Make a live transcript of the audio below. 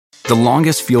The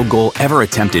longest field goal ever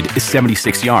attempted is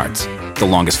 76 yards. The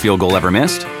longest field goal ever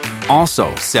missed?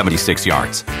 Also 76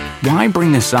 yards. Why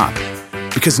bring this up?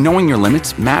 Because knowing your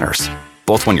limits matters,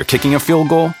 both when you're kicking a field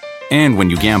goal and when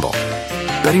you gamble.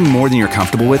 Betting more than you're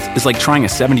comfortable with is like trying a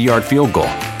 70-yard field goal.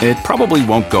 It probably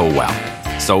won't go well.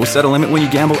 So set a limit when you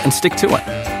gamble and stick to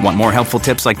it. Want more helpful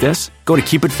tips like this? Go to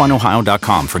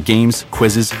keepitfunohio.com for games,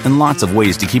 quizzes, and lots of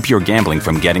ways to keep your gambling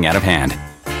from getting out of hand.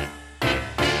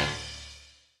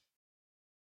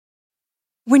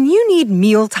 When you need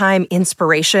mealtime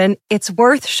inspiration, it's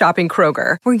worth shopping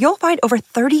Kroger, where you'll find over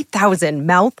 30,000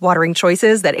 mouth-watering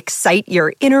choices that excite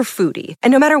your inner foodie.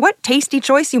 And no matter what tasty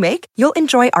choice you make, you'll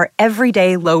enjoy our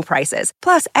everyday low prices,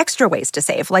 plus extra ways to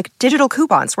save, like digital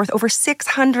coupons worth over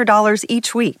 $600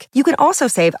 each week. You can also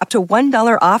save up to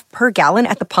 $1 off per gallon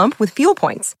at the pump with fuel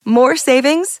points. More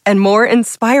savings and more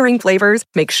inspiring flavors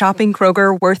make shopping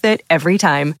Kroger worth it every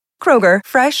time. Kroger,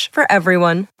 fresh for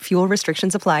everyone. Fuel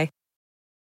restrictions apply.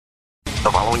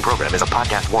 The following program is a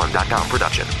PodcastOne.com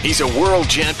production. He's a world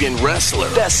champion wrestler,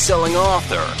 best-selling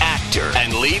author, actor,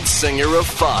 and lead singer of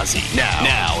Fozzy.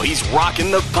 Now he's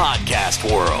rocking the podcast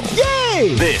world.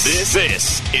 Yay! This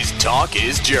is Talk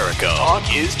is Jericho.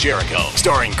 Talk is Jericho,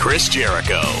 starring Chris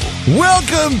Jericho.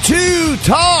 Welcome to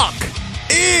Talk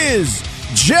is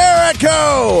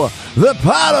Jericho, the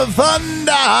pot of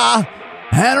thunder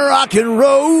and rock and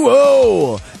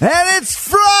roll. And it's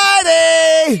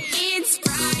Friday. It's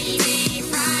Friday,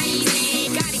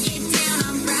 gotta get down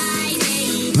on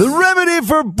Friday. The remedy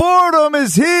for boredom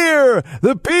is here.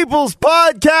 The People's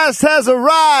Podcast has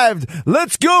arrived.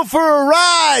 Let's go for a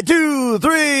ride. 2,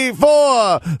 3,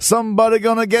 4. Somebody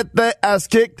gonna get their ass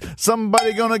kicked.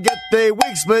 Somebody gonna get their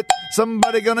wig split.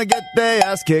 Somebody gonna get their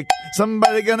ass kicked.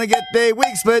 Somebody gonna get their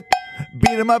wig split.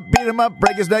 Beat him up,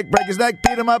 break his neck, break his neck.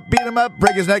 Beat him up,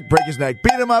 break his neck, break his neck.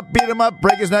 Beat him up,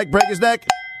 break his neck, break his neck.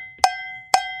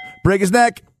 Break his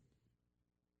neck.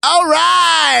 All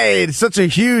right. Such a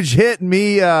huge hit.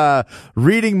 Me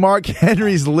reading Mark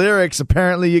Henry's lyrics.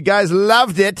 Apparently, you guys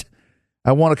loved it.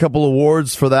 I won a couple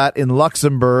awards for that in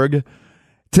Luxembourg.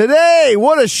 Today,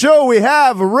 what a show we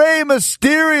have. Rey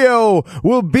Mysterio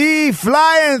will be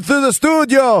flying through the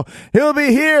studio. He'll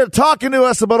be here talking to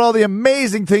us about all the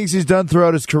amazing things he's done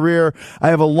throughout his career. I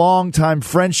have a long-time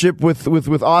friendship with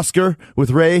Oscar,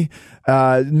 with Rey.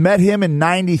 Met him in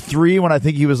 93 when I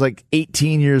think he was like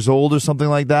 18 years old or something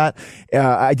like that.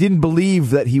 I didn't believe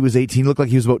that he was 18. He looked like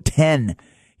he was about 10.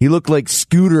 He looked like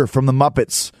Scooter from the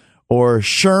Muppets or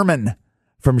Sherman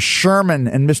from Sherman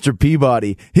and Mr.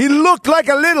 Peabody. He looked like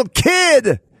a little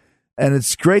kid. And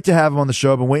it's great to have him on the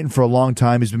show. I've been waiting for a long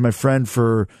time. He's been my friend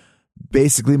for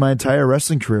basically my entire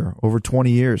wrestling career, over 20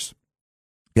 years.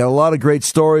 Got a lot of great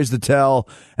stories to tell.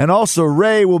 And also,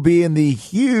 Rey will be in the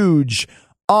huge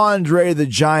Andre the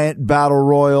Giant Battle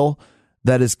Royal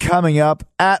that is coming up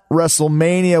at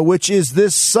WrestleMania, which is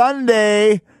this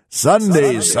Sunday.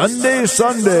 Sunday.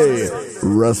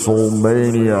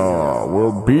 WrestleMania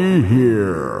will be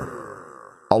here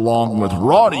along with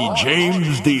Ronnie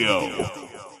James Dio.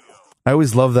 I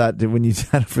always love that when you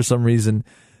had it for some reason.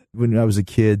 When I was a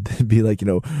kid, it'd be like,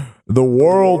 the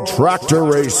World Tractor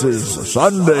Races,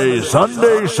 Sunday. This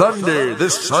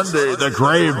Sunday, the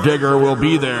Gravedigger will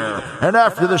be there. And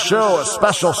after the show, a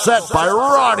special set by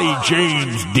Ronnie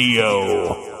James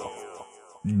Dio.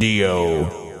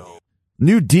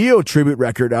 New Dio tribute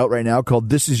record out right now called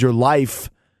This Is Your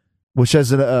Life, which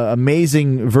has an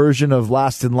amazing version of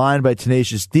Last in Line by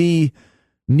Tenacious D,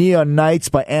 Neon Nights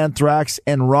by Anthrax,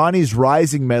 and Ronnie's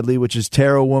Rising medley, which is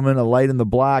Terror Woman, A Light in the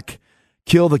Black,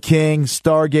 Kill the King,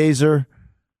 Stargazer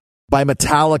by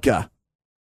Metallica.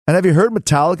 And have you heard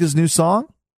Metallica's new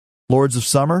song, Lords of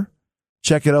Summer?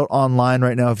 Check it out online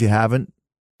right now if you haven't.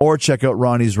 Or check out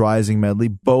Ronnie's Rising medley.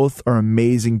 Both are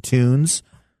amazing tunes.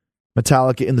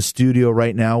 Metallica in the studio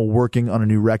right now working on a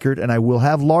new record. And I will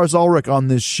have Lars Ulrich on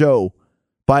this show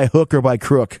by hook or by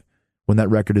crook when that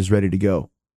record is ready to go.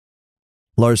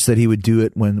 Lars said he would do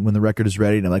it when the record is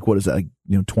ready. And I'm like, what is that?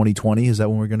 2020? Is that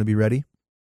when we're going to be ready?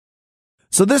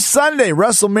 So this Sunday,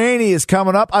 WrestleMania is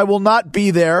coming up. I will not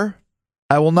be there.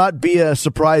 I will not be a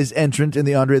surprise entrant in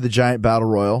the Andre the Giant Battle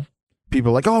Royal.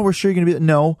 People are like, oh, we're sure you're going to be there.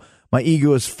 No, my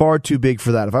ego is far too big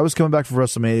for that. If I was coming back for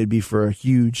WrestleMania, it'd be for a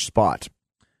huge spot,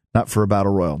 not for a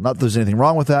Battle Royal. Not that there's anything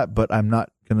wrong with that, but I'm not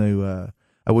going to,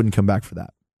 I wouldn't come back for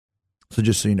that. So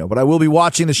just so you know. But I will be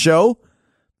watching the show.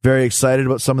 Very excited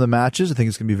about some of the matches. I think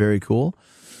it's going to be very cool.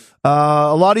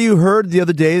 A lot of you heard the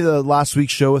other day, the last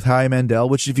week's show with Howie Mandel,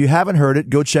 which if you haven't heard it,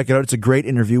 go check it out. It's a great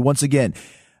interview. Once again,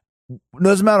 it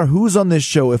doesn't matter who's on this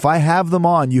show. If I have them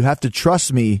on, you have to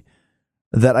trust me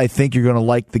that I think you're going to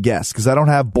like the guests because I don't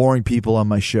have boring people on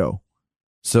my show.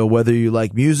 So whether you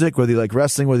like music, whether you like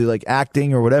wrestling, whether you like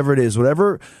acting or whatever it is,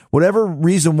 whatever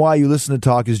reason why you listen to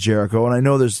Talk is Jericho, and I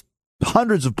know there's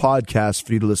hundreds of podcasts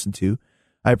for you to listen to.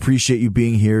 I appreciate you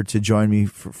being here to join me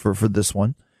for this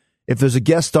one. If there's a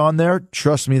guest on there,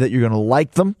 trust me that you're going to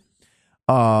like them.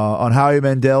 On Howie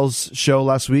Mandel's show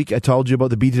last week, I told you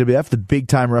about the BTWF, the Big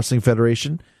Time Wrestling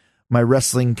Federation, my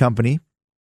wrestling company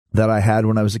that I had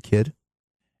when I was a kid,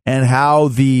 and how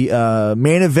the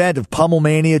main event of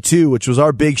Pummelmania 2, which was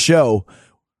our big show,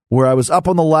 where I was up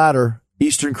on the ladder,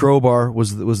 Eastern Crowbar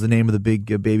was the name of the big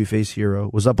babyface hero,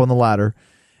 was up on the ladder,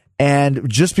 and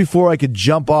just before I could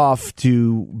jump off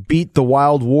to beat the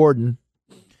Wild Warden,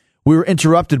 we were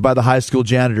interrupted by the high school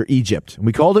janitor, Egypt. And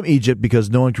we called him Egypt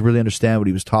because no one could really understand what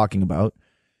he was talking about.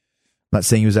 I'm not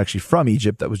saying he was actually from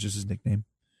Egypt. That was just his nickname.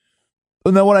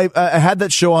 And then when I had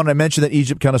that show on, I mentioned that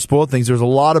Egypt kind of spoiled things. There was a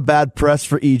lot of bad press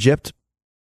for Egypt.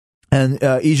 And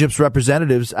Egypt's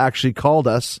representatives actually called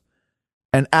us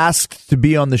and asked to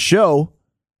be on the show.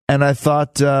 And I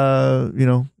thought,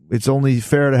 it's only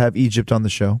fair to have Egypt on the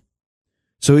show.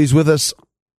 So he's with us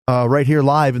right here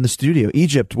live in the studio.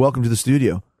 Egypt, welcome to the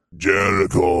studio.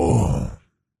 Jericho,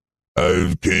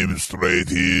 I came straight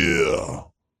here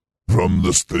from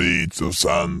the streets of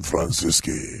San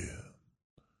Francisco,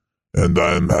 and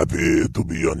I'm happy to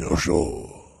be on your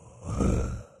show.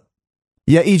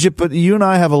 Yeah, Egypt, but you and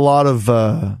I have a lot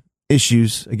of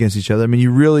issues against each other. I mean,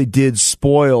 you really did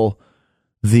spoil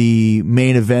the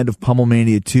main event of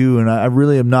Pummelmania 2, and I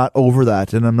really am not over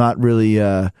that, and I'm not really...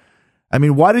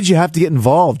 why did you have to get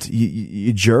involved,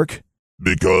 you jerk?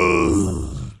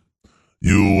 Because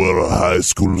you were a high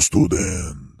school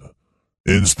student.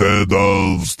 Instead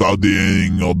of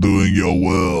studying or doing your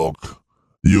work,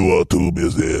 you were too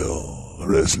busy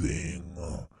wrestling.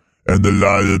 And the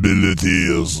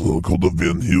liabilities could have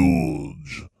been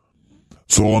huge.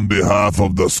 So on behalf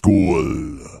of the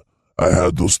school, I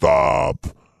had to stop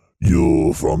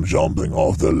you from jumping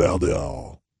off the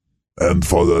ladder. And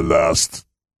for the last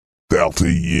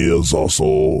 30 years or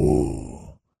so,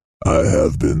 I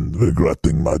have been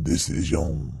regretting my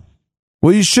decision.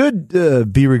 Well, you should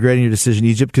be regretting your decision,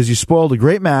 Egypt, because you spoiled a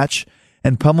great match,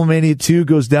 and Pummelmania 2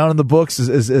 goes down in the books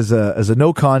as a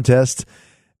no contest.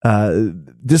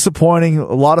 Disappointing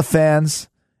a lot of fans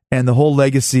and the whole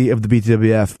legacy of the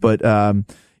BTWF. But, I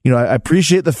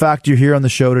appreciate the fact you're here on the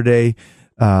show today.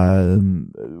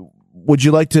 Would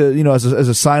you like to, as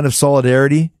a sign of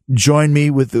solidarity, join me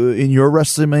in your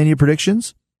WrestleMania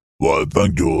predictions? Well,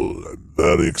 thank you. I'm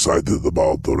very excited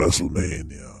about the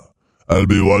WrestleMania. I'll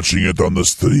be watching it on the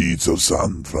streets of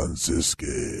San Francisco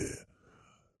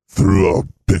through a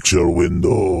picture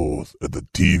window at the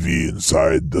TV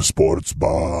inside the sports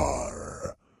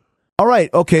bar. All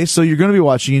right. Okay. So you're going to be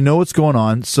watching. You know what's going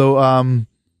on. So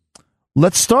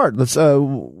let's start.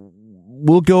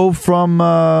 We'll go from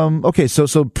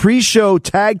So pre-show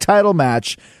tag title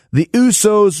match: the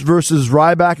Usos versus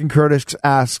Ryback and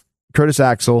Curtis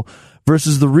Axel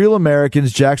versus the Real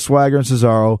Americans, Jack Swagger and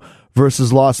Cesaro,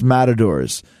 versus Los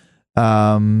Matadors.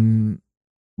 I'm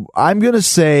going to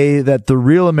say that the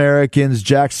Real Americans,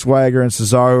 Jack Swagger and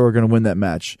Cesaro, are going to win that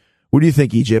match. What do you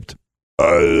think, Egypt?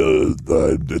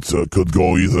 It could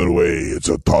go either way. It's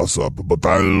a toss-up, but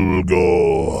I'll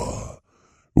go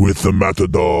with the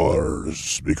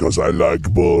Matadors because I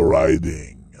like bull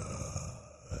riding.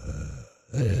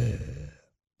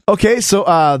 Okay, so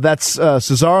that's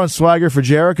Cesaro and Swagger for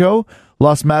Jericho,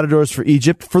 Los Matadors for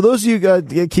Egypt. For those of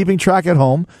you keeping track at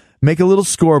home, make a little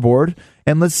scoreboard,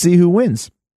 and let's see who wins.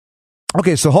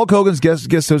 Okay, so Hulk Hogan's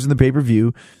guest host in the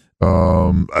pay-per-view.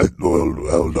 Hold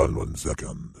on 1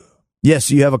 second. Yes,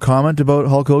 you have a comment about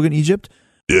Hulk Hogan, Egypt?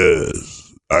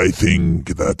 Yes, I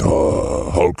think that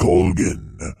Hulk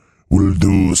Hogan will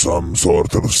do some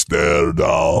sort of stare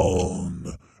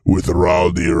down with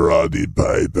Roddy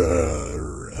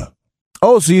Piper.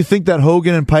 Oh, so you think that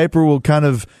Hogan and Piper will kind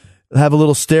of have a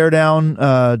little stare down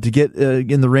to get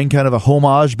in the ring, kind of a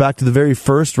homage back to the very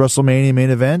first WrestleMania main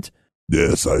event?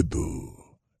 Yes, I do.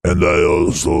 And I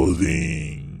also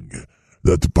think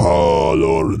that Paul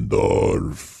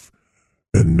Orndorff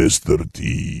and Mr.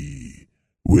 T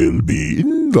will be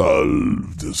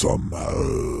involved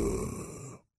somehow.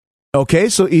 Okay,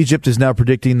 so Egypt is now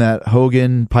predicting that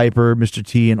Hogan, Piper, Mr.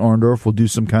 T, and Orndorff will do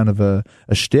some kind of a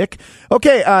shtick.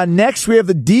 Okay, next we have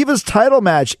the Divas title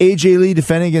match. AJ Lee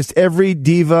defending against every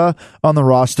diva on the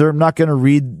roster. I'm not going to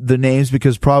read the names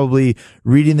because probably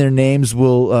reading their names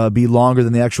will be longer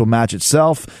than the actual match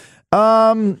itself.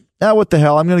 What the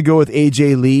hell? I'm going to go with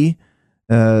AJ Lee,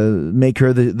 make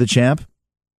her the champ.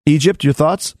 Egypt, your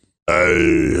thoughts? I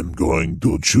am going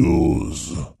to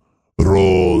choose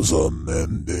Rosa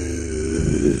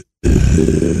Mendes.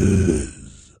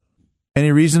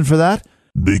 Any reason for that?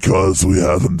 Because we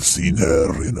haven't seen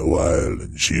her in a while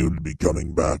and she will be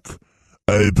coming back.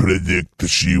 I predict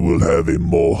she will have a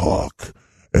mohawk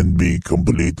and be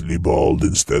completely bald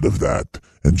instead of that,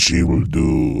 and she will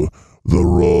do the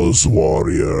Rose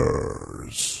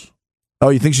Warriors. Oh,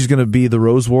 you think she's going to be the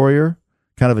Rose Warrior?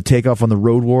 Kind of a takeoff on the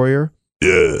Road Warrior?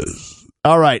 Yes.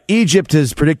 All right, Egypt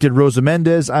has predicted Rosa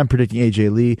Mendez. I'm predicting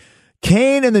AJ Lee.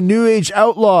 Kane and the New Age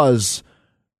Outlaws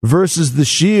versus The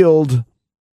Shield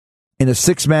in a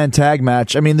 6-man tag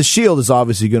match. I mean, The Shield is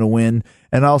obviously going to win,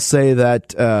 and I'll say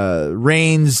that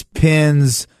Reigns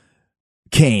pins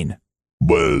Kane.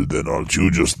 Well, then aren't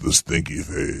you just the stinky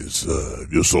face?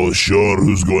 If you're so sure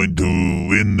who's going to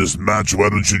win this match, why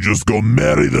don't you just go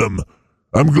marry them?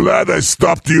 I'm glad I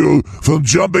stopped you from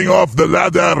jumping off the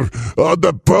ladder on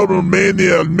the Purple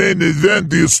Mania main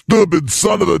event, you stupid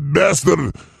son of a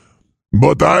bastard.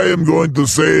 But I am going to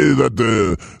say that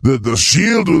the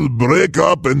Shield will break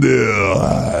up and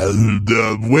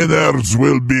the winners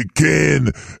will be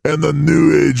Kane and the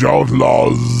New Age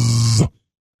Outlaws.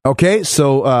 Okay,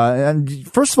 so and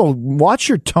first of all, watch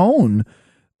your tone,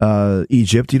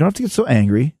 Egypt. You don't have to get so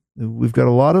angry. We've got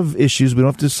a lot of issues. We don't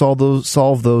have to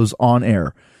solve those on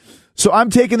air. So I'm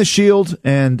taking the Shield,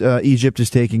 and Egypt is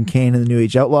taking Kane and the New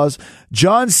Age Outlaws.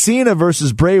 John Cena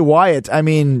versus Bray Wyatt. I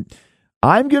mean,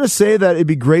 I'm going to say that it'd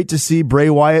be great to see Bray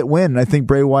Wyatt win. I think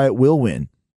Bray Wyatt will win.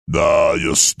 Ah,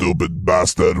 you stupid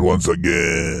bastard once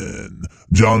again.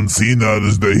 John Cena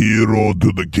is the hero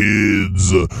to the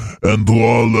kids and to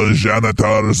all the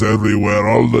janitors everywhere,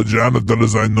 all the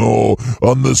janitors I know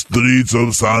on the streets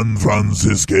of San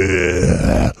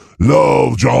Francisco.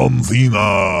 Love John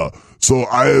Cena, so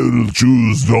I'll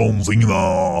choose John Cena.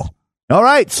 All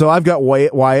right, so I've got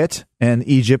Wyatt, and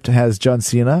Egypt has John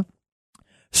Cena.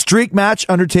 Streak match,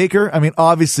 Undertaker. I mean,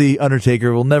 obviously,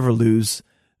 Undertaker will never lose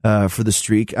for the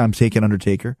streak. I'm taking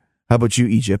Undertaker. How about you,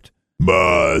 Egypt?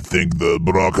 I think the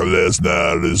Brock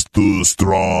Lesnar is too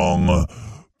strong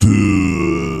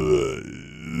to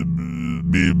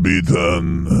be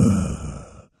beaten.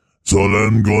 So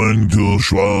I'm going to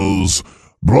choose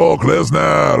Brock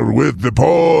Lesnar with the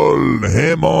Paul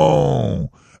Heyman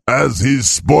as his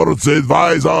sports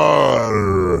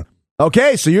advisor.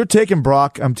 Okay, so you're taking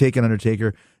Brock. I'm taking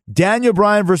Undertaker. Daniel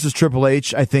Bryan versus Triple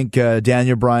H. I think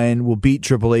Daniel Bryan will beat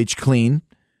Triple H clean.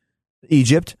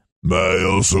 Egypt. I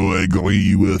also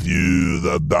agree with you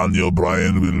that Daniel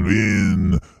Bryan will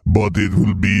win, but it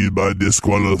will be by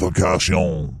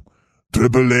disqualification.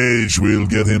 Triple H will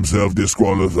get himself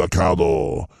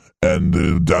disqualificado,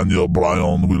 and Daniel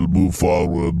Bryan will move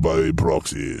forward by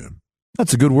proxy.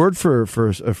 That's a good word for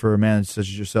a man such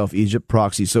as yourself, Egypt,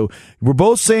 proxy. So we're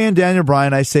both saying Daniel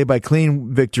Bryan. I say by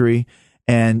clean victory,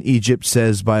 and Egypt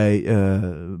says by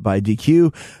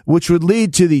DQ, which would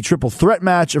lead to the triple threat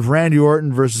match of Randy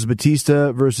Orton versus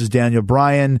Batista versus Daniel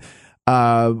Bryan.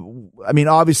 I mean,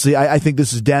 obviously, I think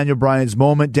this is Daniel Bryan's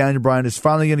moment. Daniel Bryan is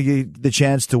finally going to get the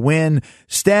chance to win,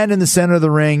 stand in the center of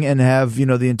the ring, and have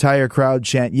the entire crowd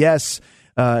chant yes,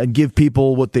 and give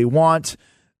people what they want.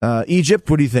 Egypt,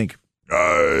 what do you think?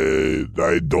 I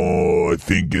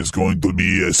think it's going to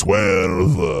be a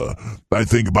swerve. I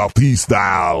think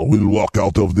Batista will walk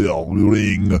out of the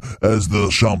ring as the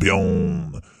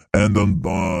champion. And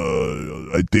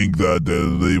I think that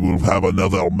they will have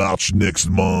another match next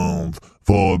month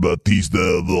for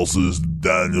Batista versus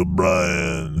Daniel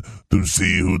Bryan to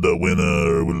see who the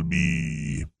winner will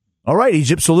be. All right,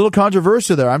 Egypt. So a little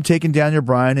controversy there. I'm taking Daniel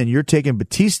Bryan and you're taking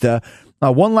Batista.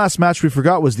 One last match we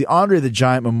forgot was the Andre the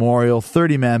Giant Memorial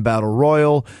 30-man Battle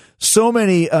Royal. So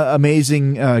many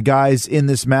amazing guys in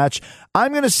this match.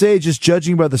 I'm going to say, just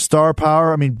judging by the star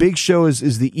power, I mean, Big Show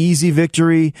is the easy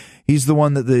victory. He's the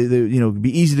one that it'd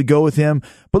be easy to go with him.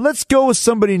 But let's go with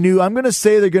somebody new. I'm going to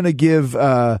say they're going to give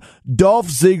Dolph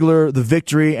Ziggler the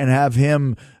victory and have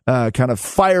him kind of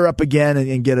fire up again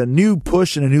and get a new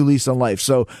push and a new lease on life.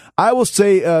 So I will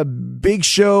say Big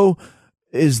Show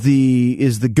is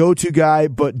the go-to guy,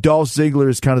 but Dolph Ziggler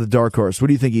is kind of the dark horse. What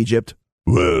do you think, Egypt?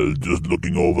 Well, just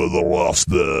looking over the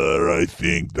roster, I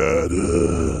think that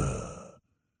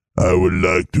I would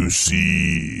like to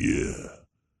see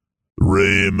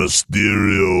Rey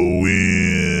Mysterio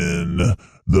win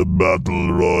the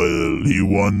Battle Royal. He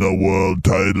won the world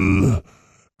title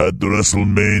at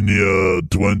WrestleMania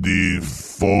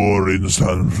 24 in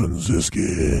San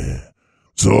Francisco.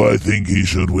 So I think he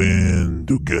should win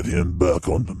to get him back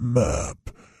on the map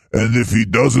And if he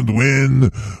doesn't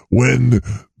win, when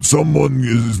someone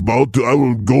is about to, I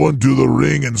will go into the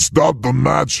ring and stop the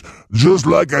match just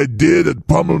like I did at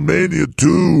Pummelmania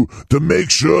 2 to make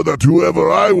sure that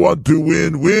whoever I want to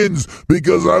win wins,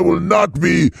 because I will not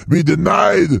be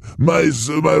denied my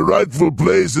rightful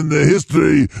place in the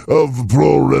history of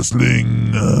pro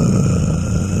wrestling.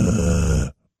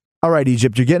 All right,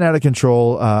 Egypt, you're getting out of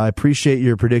control. I appreciate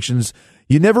your predictions.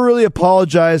 You never really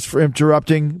apologized for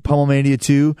interrupting Pummelmania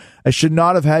 2. I should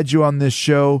not have had you on this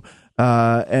show.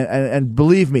 And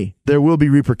believe me, there will be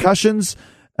repercussions.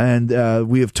 And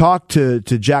we have talked to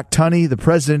Jack Tunney, the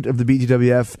president of the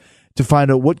BTWF, to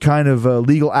find out what kind of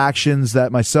legal actions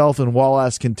that myself and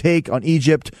Wallace can take on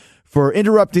Egypt for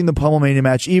interrupting the Pummelmania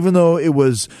match, even though it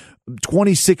was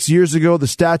 26 years ago. The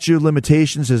statute of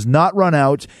limitations has not run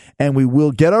out, and we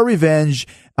will get our revenge,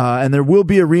 and there will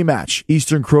be a rematch,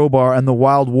 Eastern Crowbar and the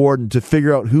Wild Warden, to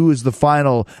figure out who is the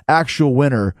final actual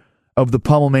winner of the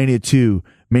Pummelmania 2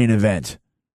 main event.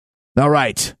 All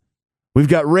right. We've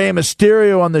got Rey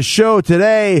Mysterio on the show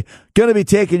today. Going to be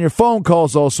taking your phone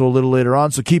calls also a little later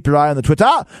on, so keep your eye on the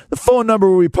Twitter. The phone number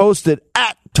will be posted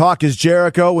at Talk is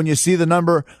Jericho. When you see the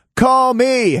number, call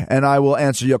me, and I will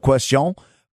answer your question.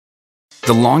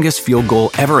 The longest field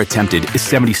goal ever attempted is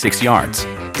 76 yards.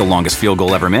 The longest field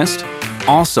goal ever missed?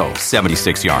 Also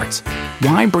 76 yards.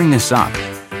 Why bring this up?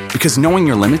 Because knowing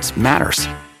your limits matters,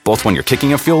 both when you're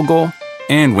kicking a field goal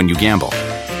and when you gamble.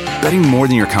 Betting more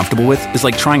than you're comfortable with is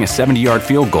like trying a 70-yard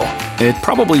field goal. It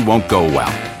probably won't go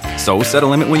well. So set a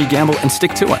limit when you gamble and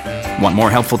stick to it. Want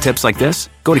more helpful tips like this?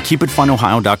 Go to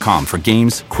keepitfunohio.com for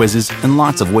games, quizzes, and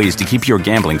lots of ways to keep your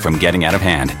gambling from getting out of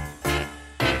hand.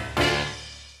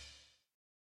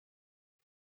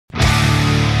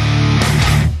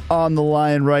 On the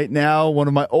line right now, one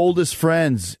of my oldest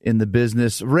friends in the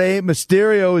business, Rey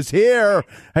Mysterio, is here.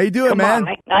 How you doing, man?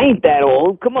 On, I ain't that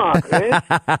old. Come on, Chris.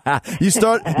 You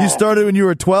started when you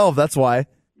were 12. That's why.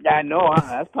 I know.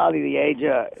 That's probably the age.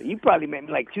 You probably met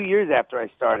me like 2 years after I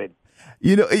started.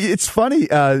 You know, it's funny.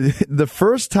 The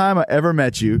first time I ever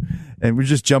met you, and we're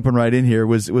just jumping right in here,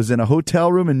 was in a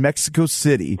hotel room in Mexico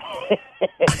City,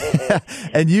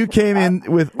 and you came in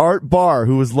with Art Barr,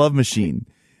 who was Love Machine.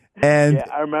 And yeah,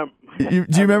 I remember. Do you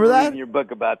remember that? Reading your book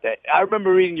about that. I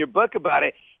remember reading your book about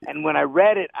it, and when I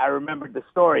read it, I remembered the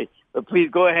story. But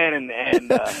please go ahead and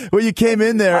well, you came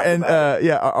in there, and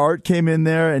Art came in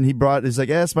there, and he's like,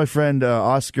 that's my friend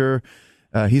Oscar.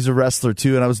 He's a wrestler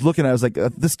too. And I was looking, I was like,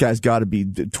 this guy's got to be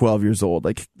 12 years old.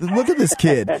 Like, look at this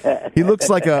kid. He looks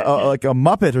like a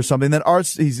Muppet or something. Then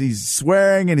Art's he's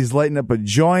swearing and he's lighting up a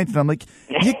joint, and I'm like,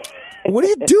 what are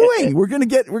you doing? We're gonna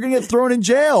get thrown in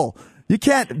jail. You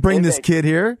can't bring this kid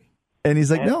here. And he's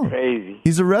like, no, crazy.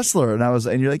 He's a wrestler.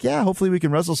 And you're like, yeah, hopefully we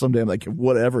can wrestle someday. I'm like,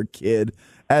 whatever, kid,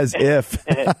 as if.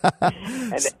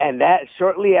 and that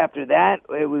shortly after that,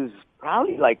 it was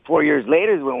probably like 4 years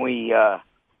later when we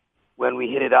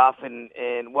hit it off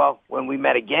when we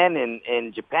met again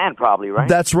in Japan, probably, right?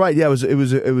 That's right. Yeah, it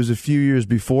was a few years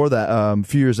before that, a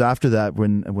few years after that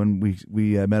when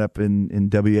we met up in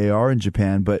WAR in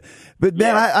Japan. But man,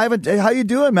 yeah. I haven't. How you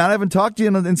doing, man? I haven't talked to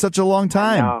you in such a long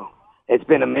time. No, it's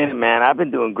been a minute, man. I've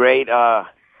been doing great.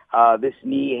 This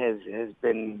knee has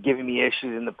been giving me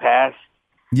issues in the past.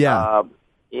 Yeah.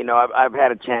 I've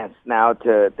had a chance now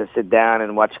to sit down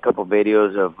and watch a couple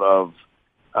videos of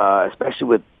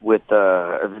especially with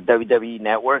the WWE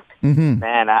Network. Mm-hmm.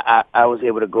 Man, I was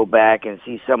able to go back and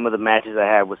see some of the matches I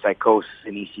had with Psychosis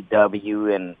and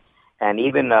ECW and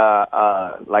even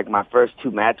like my first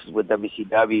two matches with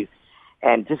WCW,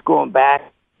 and just going back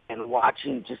and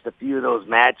watching just a few of those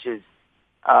matches.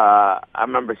 I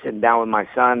remember sitting down with my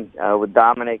son, with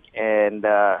Dominic, and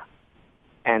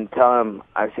tell him,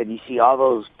 I said, you see all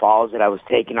those falls that I was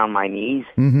taking on my knees?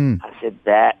 Mm-hmm. I said,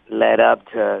 that led up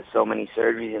to so many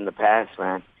surgeries in the past,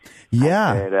 man.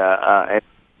 Yeah. I said,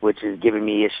 which is giving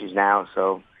me issues now.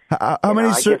 So how many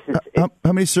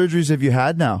surgeries have you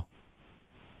had now?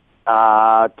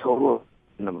 Total.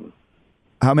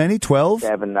 How many? 12?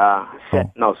 7.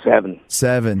 No, 7.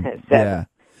 7. Yeah.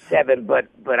 7, but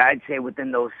I'd say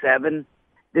within those 7,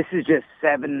 this is just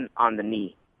 7 on the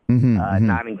knee. Mm-hmm,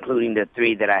 not including the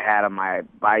 3 that I had on my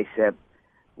bicep,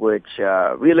 which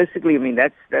realistically, I mean,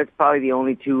 that's probably the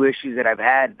only 2 issues that I've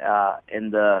had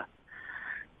in the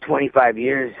 25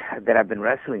 years that I've been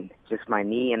wrestling, just my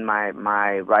knee and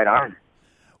my right arm.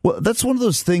 Well, that's one of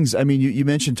those things. I mean, you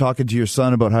mentioned talking to your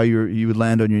son about how you would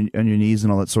land on your knees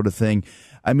and all that sort of thing.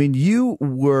 I mean, you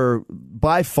were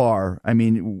by far, I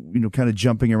mean, kind of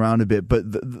jumping around a bit, but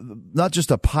not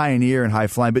just a pioneer in high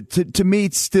flying, but to me,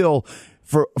 it's still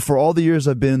for all the years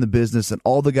I've been in the business and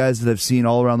all the guys that I've seen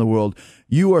all around the world,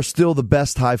 you are still the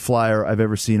best high flyer I've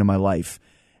ever seen in my life.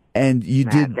 And you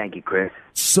did Thank you, Chris.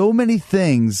 so many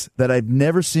things that I've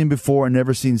never seen before and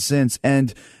never seen since.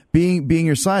 And being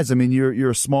your size, I mean, you're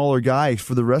a smaller guy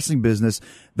for the wrestling business.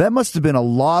 That must have been a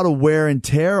lot of wear and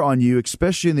tear on you,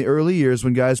 especially in the early years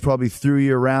when guys probably threw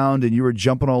you around and you were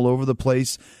jumping all over the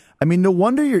place. I mean, no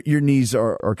wonder your knees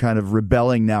are kind of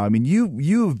rebelling now. I mean,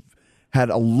 you've had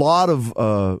a lot of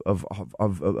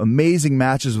amazing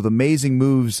matches with amazing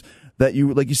moves that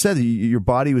you, like you said, your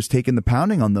body was taking the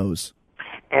pounding on those.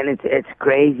 And it's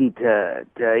crazy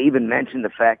to even mention the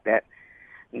fact that,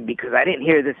 because I didn't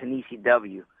hear this in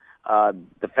ECW,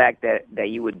 the fact that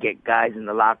you would get guys in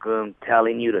the locker room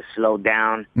telling you to slow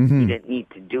down, you didn't need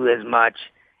to do as much.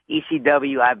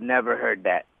 ECW, I've never heard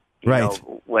that. You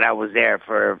know, when I was there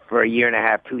for a year and a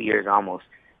half, 2 years almost.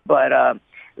 But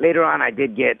later on, I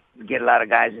did get a lot of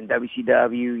guys in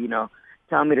WCW, you know,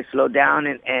 telling me to slow down,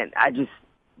 and I just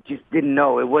didn't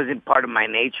know. It wasn't part of my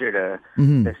nature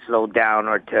to slow down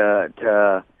or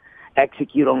to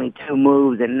execute only 2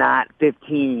 moves and not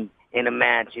 15 in a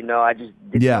match. You know, I just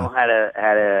didn't know how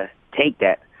to take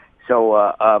that.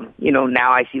 So you know,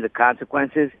 now I see the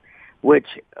consequences, which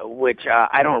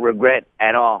I don't regret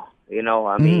at all. You know,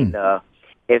 I mean,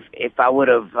 if I would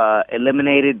have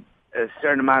eliminated a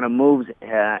certain amount of moves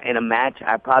in a match,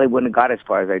 I probably wouldn't have got as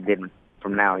far as I did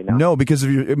from now. You know, no, because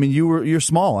of your. I mean, you're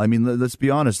small. I mean, let's be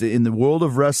honest. In the world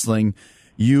of wrestling,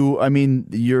 you're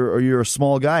a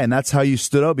small guy, and that's how you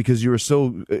stood out, because you were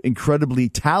so incredibly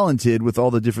talented with all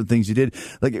the different things you did.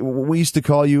 Like, we used to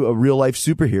call you a real life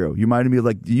superhero. You reminded me of,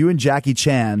 like, you and Jackie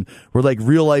Chan were like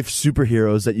real life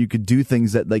superheroes, that you could do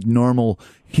things that like normal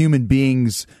human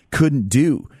beings couldn't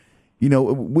do. You know,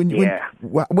 when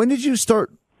did you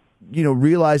start, you know,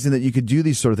 realizing that you could do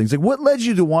these sort of things? Like, what led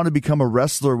you to want to become a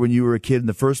wrestler when you were a kid in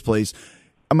the first place?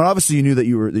 I mean, obviously you knew that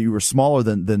you were smaller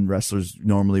than wrestlers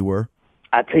normally were.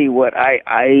 I tell you what, I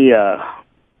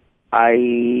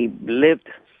lived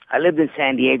in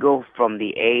San Diego from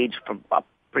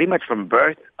pretty much from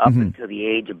birth up until the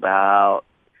age about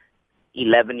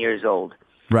 11 years old.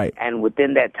 Right. And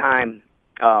within that time,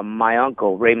 my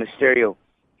uncle Rey Mysterio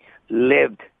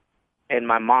lived in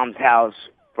my mom's house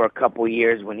for a couple of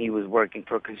years when he was working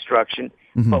for construction,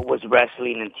 but was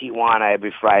wrestling in Tijuana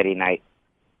every Friday night.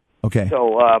 Okay.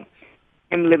 So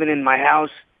him living in my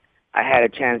house, I had a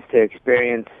chance to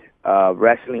experience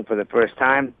wrestling for the first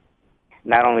time.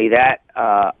 Not only that,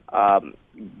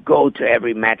 go to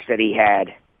every match that he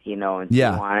had, you know, in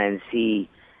Tijuana, and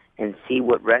see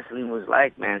what wrestling was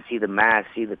like, man. See the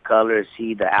masks, see the colors,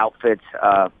 see the outfits.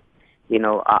 You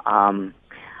know,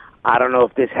 I don't know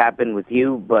if this happened with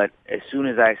you, but as soon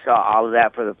as I saw all of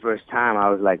that for the first time, I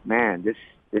was like, man, this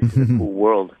is a cool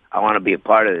world. I want to be a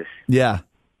part of this. Yeah.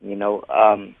 You know,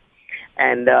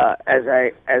 and as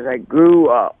I grew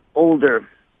older,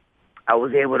 I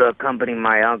was able to accompany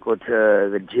my uncle to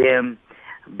the gym,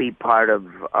 be part of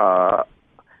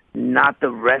not the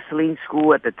wrestling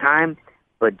school at the time,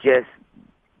 but just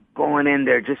going in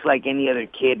there just like any other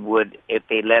kid would if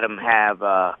they let them have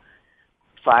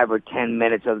 5 or 10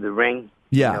 minutes of the ring.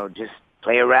 Yeah. You know, just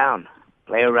play around,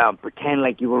 pretend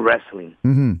like you were wrestling.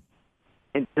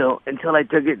 Until I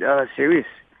took it serious.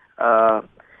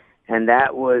 And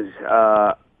that was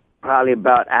probably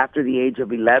about after the age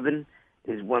of 11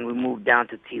 is when we moved down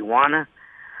to Tijuana.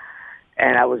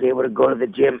 And I was able to go to the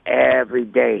gym every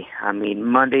day. I mean,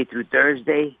 Monday through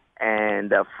Thursday,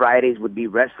 and Fridays would be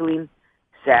wrestling.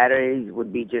 Saturdays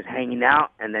would be just hanging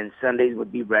out, and then Sundays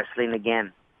would be wrestling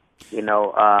again. You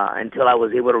know, until I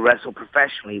was able to wrestle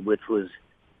professionally, which was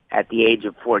at the age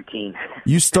of 14.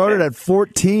 You started at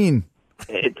 14.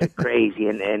 It's crazy,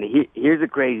 and here's a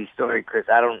crazy story, Chris.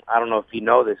 I don't know if you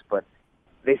know this, but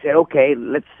they said, okay,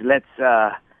 let's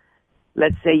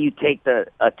say you take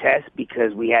a test,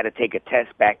 because we had to take a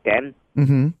test back then,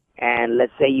 and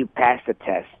let's say you pass the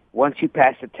test. Once you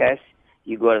pass the test,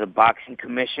 you go to the Boxing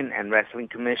Commission and Wrestling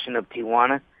Commission of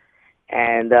Tijuana,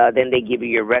 and then they give you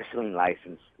your wrestling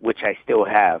license, which I still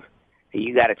have.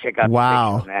 You got to check out the picture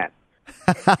on that.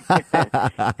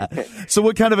 So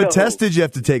what kind of a test did you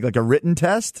have to take? Like a written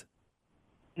test?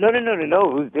 No.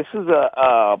 This was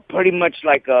a pretty much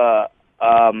like a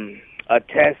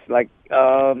test, like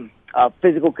a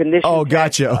physical condition. Oh,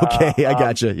 gotcha. Test. Okay, I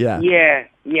gotcha. Yeah.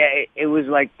 Yeah. It was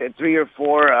like the 3 or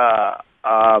 4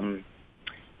 phasing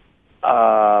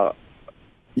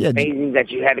that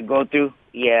you had to go through.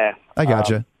 Yeah. I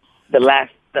gotcha. The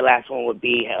last one would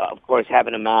be, of course,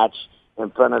 having a match in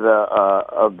front of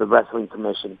the Wrestling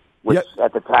Commission, which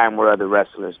at the time were other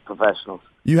wrestlers, professionals.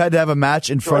 You had to have a match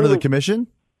in front of the commission?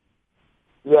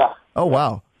 Yeah. Oh,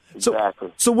 wow.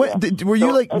 Exactly. So what were you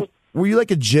So, like? Were you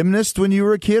like a gymnast when you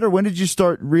were a kid, or when did you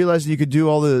start realizing you could do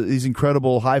all these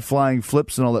incredible high flying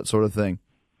flips and all that sort of thing?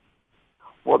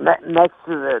 Well, next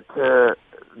to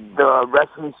the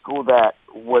wrestling school that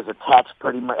was attached,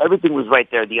 pretty much everything was right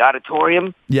there. The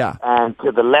auditorium, Yeah. and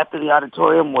to the left of the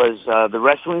auditorium was the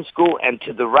wrestling school, and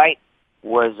to the right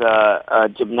was a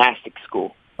gymnastics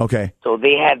school. Okay. So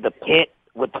they had the pit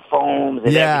with the foams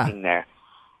and Yeah. everything there.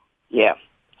 Yeah.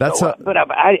 That's So, but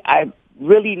I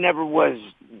really never was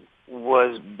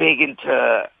big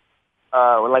into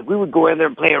like we would go in there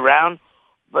and play around,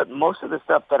 but most of the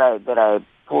stuff that I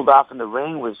pulled off in the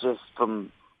ring was just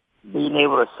from being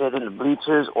able to sit in the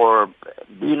bleachers or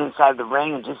being inside the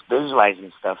ring and just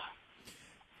visualizing stuff.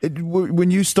 When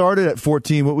you started at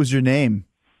 14, what was your name?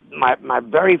 My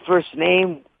very first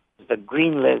name was the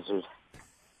Green Lizard.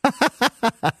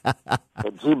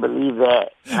 Did you believe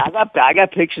that? And I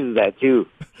got pictures of that too.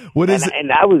 What is it?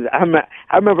 And I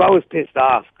remember I was pissed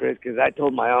off, Chris, because I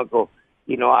told my uncle,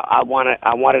 I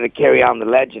wanted to carry on the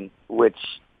legend, which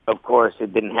of course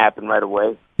it didn't happen right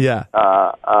away. Yeah.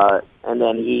 And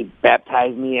then he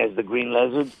baptized me as the Green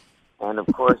Lizard, and of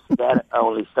course that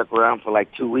only stuck around for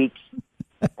like 2 weeks,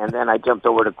 and then I jumped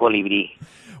over to Colibri.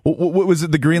 What was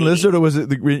it? The Green Lizard, or was it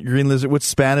the Green Lizard? What's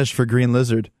Spanish for Green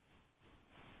Lizard?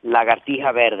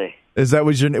 Lagartija Verde. Is that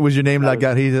was your name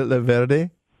Lagartija Verde?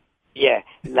 Yeah,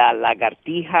 La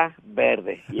Lagartija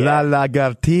Verde. La Yeah.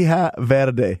 Lagartija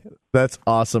Verde. That's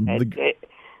awesome.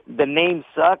 The name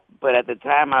sucked, but at the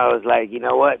time I was like, you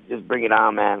know what? Just bring it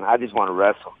on, man. I just want to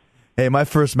wrestle. Hey, my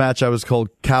first match I was called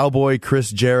Cowboy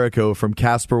Chris Jericho from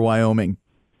Casper, Wyoming.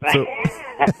 So,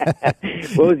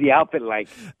 what was the outfit like?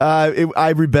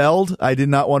 I rebelled. I did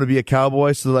not want to be a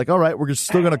cowboy, so they're like, all right, we're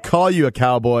still going to call you a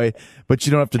cowboy, but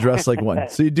you don't have to dress like one.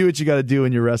 So you do what you got to do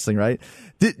when you're wrestling, right?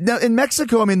 Now in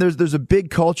Mexico, I mean, there's a big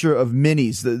culture of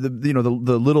minis,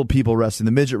 the little people wrestling,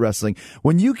 the midget wrestling.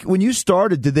 When you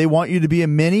started, did they want you to be a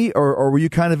mini, or were you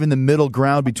kind of in the middle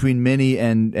ground between mini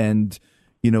and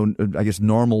I guess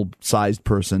normal sized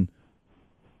person?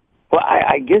 Well,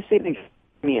 I guess they didn't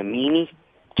call me a meanie.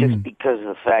 Just because of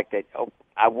the fact that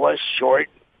I was short,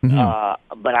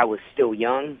 but I was still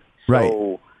young. So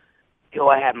Right. till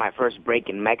I had my first break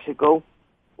in Mexico,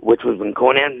 which was when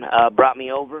Conan brought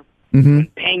me over. Mm-hmm.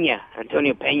 When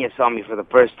Antonio Pena saw me for the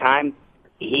first time,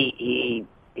 he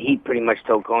pretty much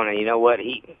told Conan, you know what,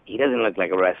 he doesn't look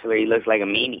like a wrestler, he looks like a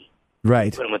meanie.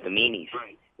 Right. Put him with the meanies,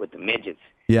 with the midgets.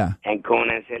 Yeah. And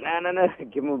Conan said, no,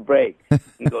 give him a break.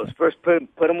 He goes, first put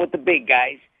him with the big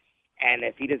guys, and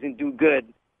if he doesn't do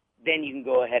good, then you can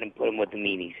go ahead and put him with the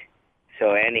meanies.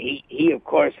 So, and he of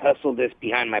course hustled this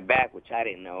behind my back, which I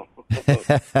didn't know.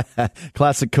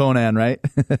 Classic Conan, right?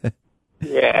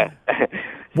 Yeah.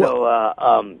 So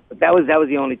that was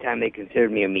the only time they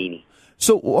considered me a meanie.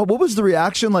 So what was the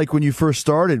reaction like when you first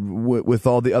started with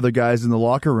all the other guys in the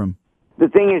locker room? The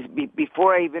thing is,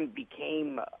 before I even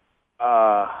became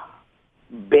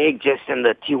big, just in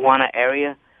the Tijuana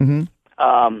area,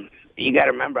 you got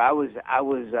to remember, I was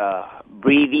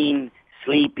breathing,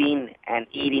 sleeping, and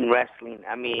eating wrestling.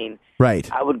 I mean, Right.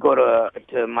 I would go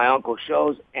to my uncle's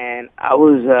shows, and I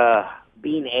was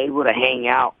being able to hang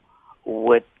out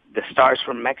with the stars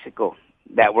from Mexico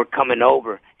that were coming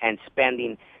over and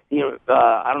spending. I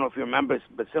don't know if you remember,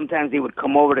 but sometimes they would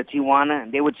come over to Tijuana,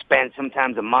 and they would spend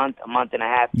sometimes a month and a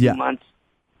half, 2 months,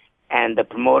 and the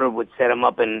promoter would set them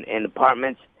up in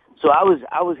apartments. So I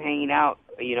was hanging out,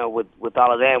 with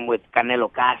all of them, with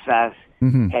Canelo Casas,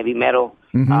 heavy metal,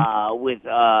 with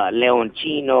Leon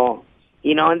Chino,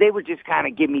 and they would just kind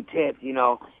of give me tips,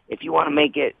 if you want to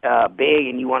make it big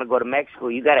and you want to go to Mexico,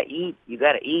 you got to eat,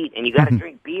 and you got to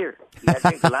drink beer. You got to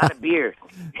drink a lot of beer.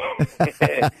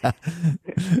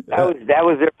 That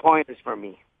was their pointers for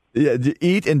me. Yeah,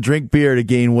 eat and drink beer to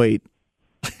gain weight.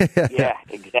 Yeah,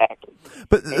 exactly.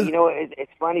 But and,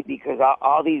 it's funny because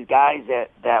all these guys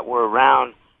that were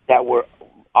around that were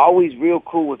always real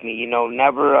cool with me,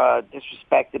 never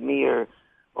disrespected me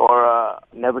or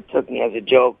never took me as a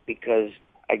joke, because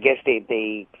I guess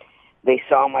they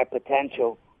saw my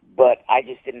potential, but I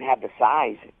just didn't have the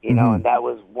size, and that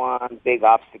was one big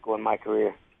obstacle in my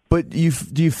career. But do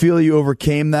you feel you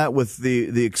overcame that with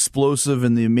the explosive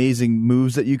and the amazing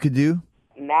moves that you could do?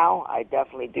 Now I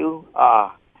definitely do.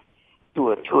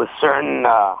 To a certain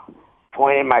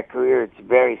point in my career, it's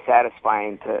very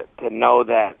satisfying to know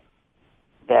that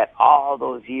all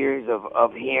those years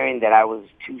of hearing that I was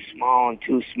too small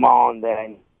and that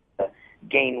I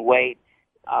gained weight,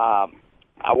 I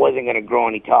wasn't going to grow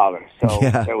any taller. So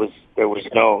there was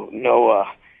no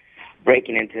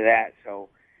breaking into that. So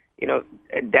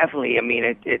definitely. I mean,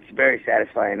 it's very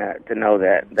satisfying to know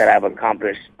that I've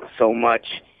accomplished so much,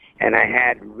 and I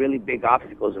had really big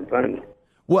obstacles in front of me.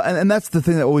 Well, and that's the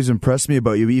thing that always impressed me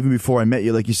about you, even before I met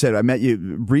you. Like you said, I met you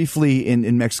briefly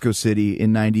in Mexico City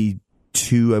in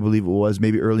 92, I believe it was,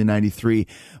 maybe early 93.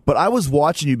 But I was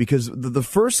watching you because the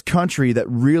first country that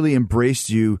really embraced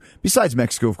you, besides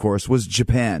Mexico, of course, was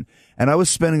Japan. And I was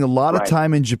spending a lot of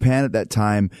time in Japan at that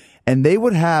time, and they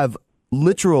would have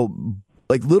literal,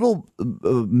 like little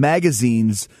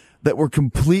magazines that were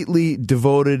completely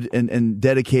devoted and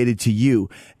dedicated to you,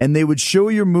 and they would show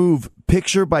your move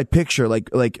picture by picture, like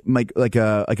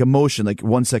a motion, like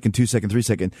 1 second, 2 second, 3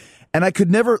 second. And I could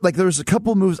never, like, there was a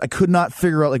couple of moves I could not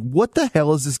figure out, like, what the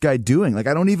hell is this guy doing? Like,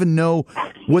 I don't even know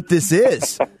what this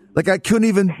is. Like, I couldn't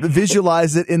even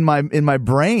visualize it in my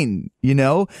brain,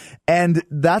 And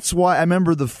that's why I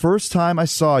remember the first time I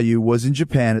saw you was in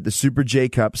Japan at the Super J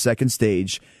Cup second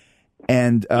stage,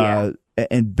 and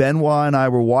Benoit and I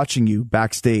were watching you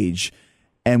backstage,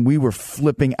 and we were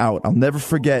flipping out. I'll never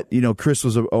forget, Chris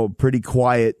was a pretty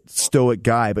quiet, stoic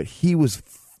guy, but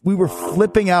we were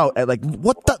flipping out at, like,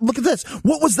 look at this.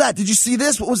 What was that? Did you see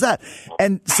this? What was that?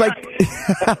 And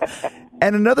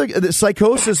and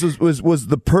Psychosis was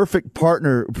the perfect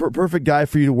partner, perfect guy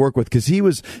for you to work with, because he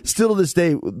was still to this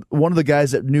day one of the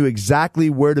guys that knew exactly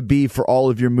where to be for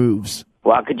all of your moves.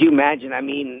 Well, could you imagine? I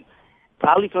mean,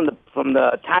 probably from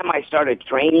the time I started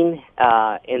training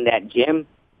in that gym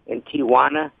in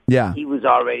Tijuana, he was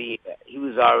already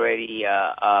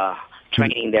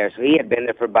training there. So he had been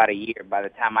there for about a year by the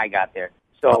time I got there.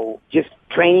 So just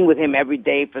training with him every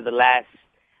day for the last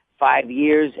 5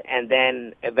 years, and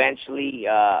then eventually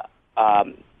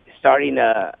starting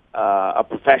a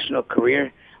professional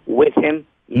career with him,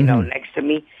 next to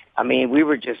me. I mean, we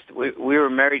were a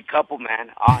married couple,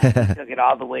 man. We took it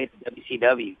all the way to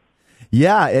WCW.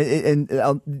 Yeah, and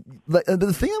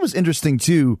the thing that was interesting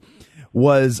too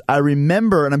was, I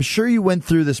remember, and I'm sure you went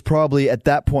through this probably at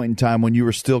that point in time when you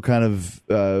were still kind of,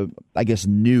 I guess,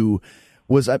 new,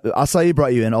 was Asai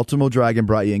brought you in, Ultimo Dragon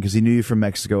brought you in because he knew you from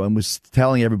Mexico and was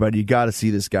telling everybody, you got to see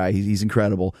this guy, he's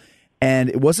incredible. And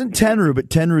it wasn't Tenryu, but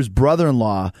Tenryu's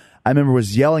brother-in-law, I remember,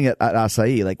 was yelling at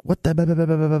Asai, like, what the,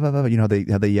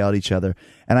 how they yell at each other.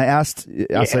 And I asked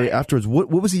Asai afterwards, what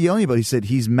was he yelling about? He said,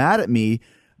 he's mad at me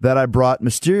that I brought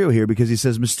Mysterio here, because he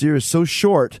says Mysterio is so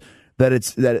short that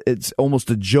it's almost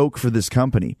a joke for this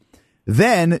company.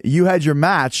 Then you had your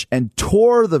match and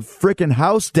tore the frickin'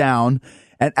 house down,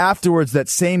 and afterwards that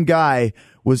same guy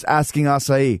was asking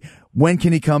Asai, when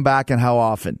can he come back and how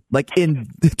often? Like in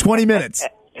 20 minutes.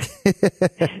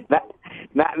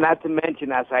 Not to mention,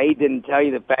 Asai didn't tell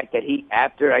you the fact that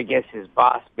after, I guess, his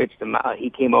boss bitched him out,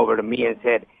 he came over to me and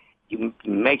said, you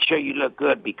make sure you look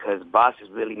good because boss is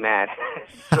really mad.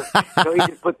 so he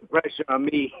just put the pressure on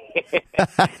me.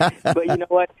 But you know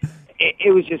what?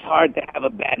 It was just hard to have a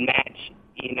bad match,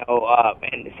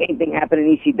 and the same thing happened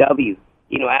in ECW.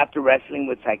 After wrestling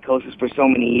with Psychosis for so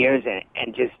many years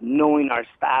and just knowing our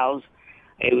styles,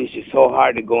 it was just so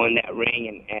hard to go in that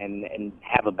ring and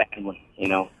have a bad one,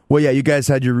 Well, yeah, you guys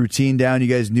had your routine down. You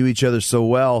guys knew each other so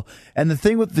well. And the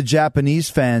thing with the Japanese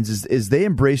fans is they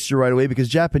embraced you right away, because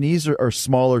Japanese are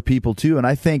smaller people too. And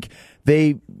I think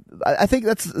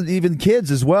that's even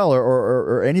kids as well,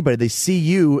 or anybody. They see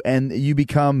you and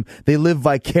they live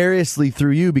vicariously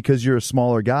through you because you're a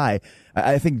smaller guy.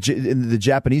 I think the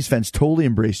Japanese fans totally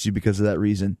embraced you because of that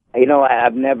reason.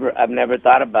 I've never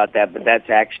thought about that, but that's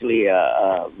actually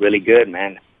really good,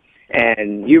 man.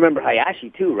 And you remember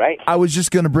Hayashi too, right? I was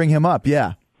just going to bring him up.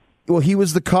 Yeah. Well, he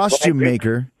was the costume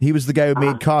maker. He was the guy who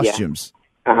made costumes.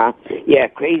 Yeah. Yeah.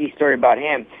 Crazy story about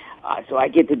him. So I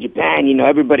get to Japan.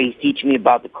 Everybody's teaching me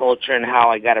about the culture and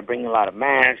how I got to bring a lot of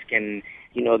masks, and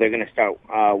they're going to start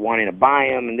wanting to buy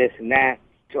them and this and that.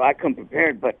 So I come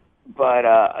prepared, but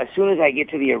as soon as I get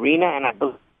to the arena, and I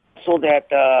sold at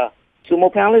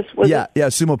Sumo Palace, Yeah,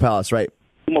 Sumo Palace, right?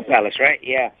 Sumo Palace, right?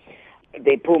 Yeah.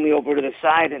 They pull me over to the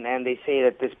side, and they say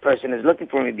that this person is looking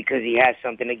for me because he has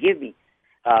something to give me.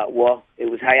 Well, it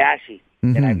was Hayashi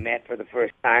that I met for the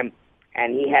first time,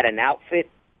 and he had an outfit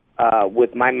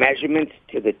with my measurements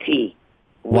to the T.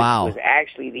 Which was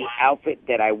actually the outfit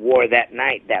that I wore that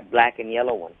night, that black and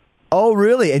yellow one. Oh,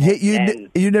 really? And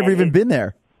you never even been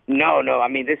there? No. I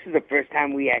mean, this is the first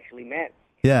time we actually met.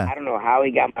 Yeah. I don't know how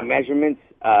he got my measurements,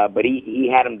 but he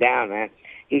had them down, man.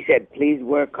 He said, please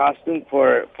wear a costume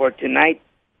for tonight.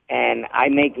 And I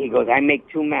make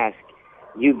 2 masks.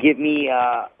 You give me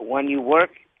one you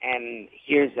work, and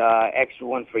here's extra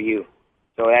one for you.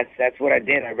 So that's what I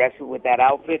did. I wrestled with that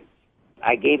outfit.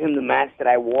 I gave him the mask that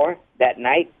I wore that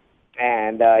night,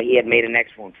 and he had made an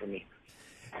extra one for me.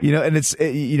 You know, and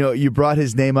you brought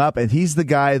his name up, and he's the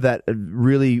guy that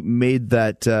really made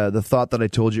that the thought that I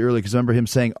told you earlier. Because I remember him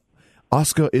saying,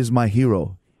 "Oscar is my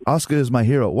hero. Oscar is my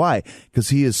hero." Why? Because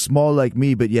he is small like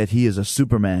me, but yet he is a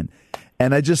Superman.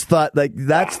 And I just thought, like,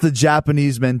 that's the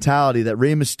Japanese mentality, that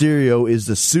Rey Mysterio is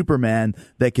the Superman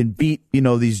that can beat,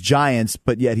 these giants,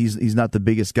 but yet he's not the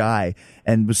biggest guy.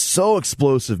 And was so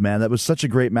explosive, man. That was such a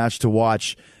great match to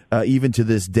watch, even to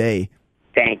this day.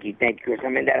 Thank you, Chris. I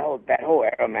mean, that whole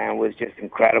era, man, was just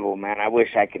incredible, man. I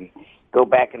wish I could go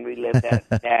back and relive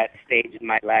that stage in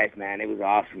my life, man. It was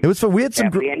awesome. It was fun. We had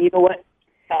some. And you know what?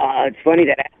 It's funny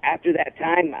that after that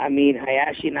time, I mean,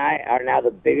 Hayashi and I are now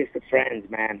the biggest of friends,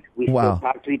 man. We still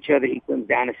talk to each other. He comes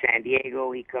down to San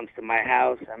Diego. He comes to my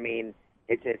house. I mean,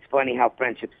 it's funny how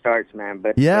friendship starts, man.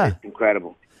 But yeah, it's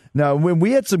incredible. Now, when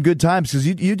we had some good times, because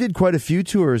you did quite a few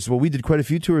tours. Well, we did quite a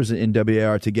few tours in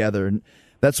WAR together, and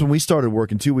that's when we started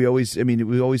working too. We always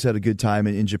had a good time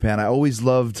in Japan. I always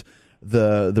loved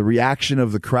the reaction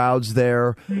of the crowds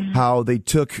there, how they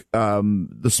took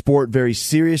the sport very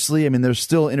seriously. I mean, there's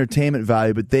still entertainment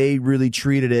value, but they really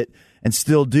treated it, and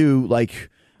still do, like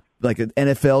an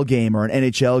NFL game or an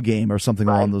NHL game or something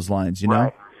along those lines,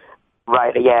 Right.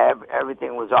 Yeah,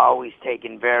 everything was always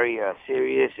taken very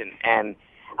serious, and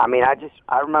I mean,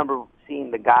 I remember seeing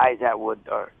the guys that would,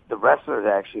 or the wrestlers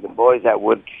actually, the boys that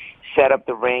would set up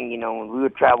the ring, when we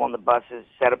would travel on the buses,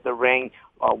 set up the ring,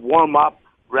 warm up,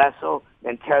 wrestle,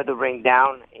 then tear the ring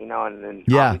down, and then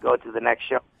we go to the next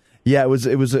show. Yeah, it was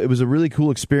a really cool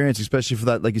experience, especially for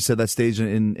that, like you said, that stage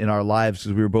in our lives,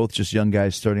 because we were both just young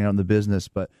guys starting out in the business.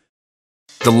 But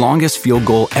the longest field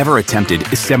goal ever attempted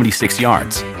is 76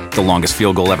 yards. The longest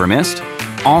field goal ever missed?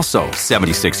 Also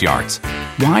 76 yards.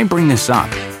 Why bring this up?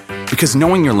 Because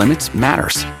knowing your limits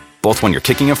matters, both when you're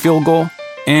kicking a field goal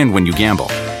and when you gamble.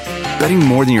 Betting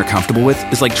more than you're comfortable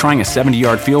with is like trying a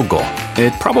 70-yard field goal.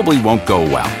 It probably won't go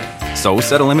well. So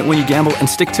set a limit when you gamble and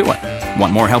stick to it.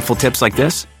 Want more helpful tips like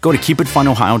this? Go to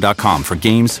keepitfunohio.com for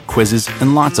games, quizzes,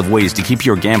 and lots of ways to keep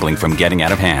your gambling from getting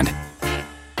out of hand.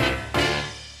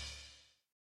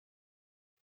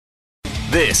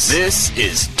 This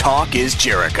is Talk is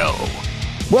Jericho.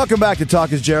 Welcome back to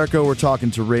Talk is Jericho. We're talking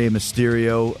to Rey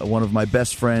Mysterio, one of my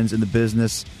best friends in the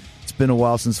business. It's been a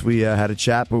while since we had a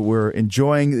chat, but we're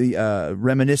enjoying the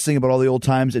reminiscing about all the old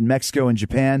times in Mexico and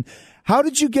Japan. How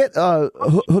did you get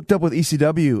hooked up with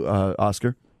ECW,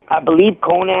 Oscar? I believe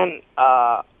Conan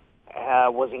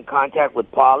was in contact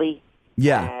with Paulie.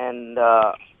 Yeah. And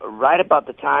right about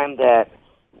the time that,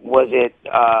 was it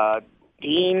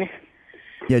Dean?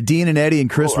 Yeah, Dean and Eddie and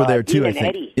Chris were there too, I think.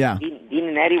 Eddie. Yeah. Dean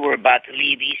and Eddie were about to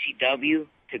leave ECW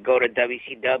to go to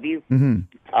WCW. Mm-hmm.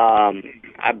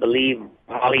 I believe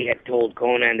Paulie had told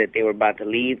Conan that they were about to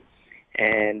leave,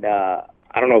 and I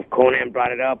don't know if Conan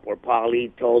brought it up or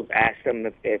Paulie asked him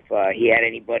if he had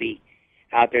anybody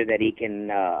out there that he can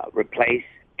replace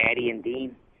Eddie and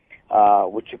Dean,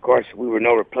 which of course we were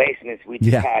no replacements. We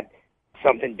just had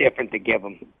something different to give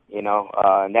them,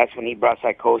 and that's when he brought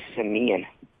Psychosis and me in.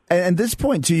 And at this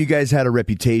point, too, you guys had a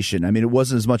reputation. I mean, it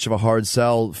wasn't as much of a hard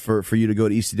sell for you to go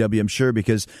to ECW, I'm sure,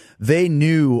 because they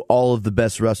knew all of the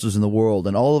best wrestlers in the world.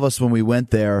 And all of us, when we went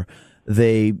there,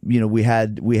 we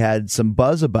had some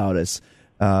buzz about us.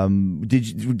 And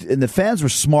the fans were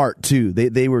smart, too.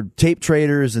 They were tape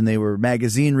traders and they were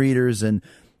magazine readers. And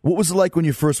what was it like when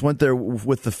you first went there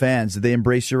with the fans? Did they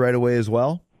embrace you right away as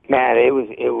well? Man, it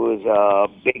was a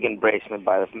big embracement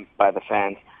by the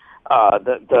fans.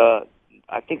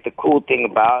 I think the cool thing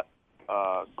about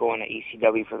going to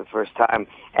ECW for the first time,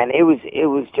 and it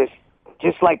was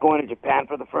just like going to Japan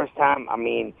for the first time. I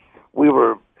mean, we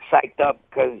were psyched up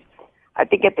because I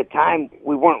think at the time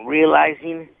we weren't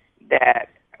realizing that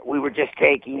we were just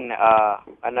taking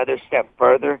another step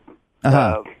further,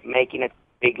 making it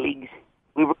big leagues.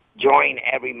 We were enjoying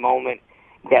every moment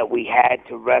that we had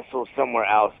to wrestle somewhere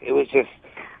else. It was just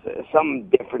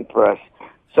something different for us.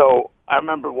 So I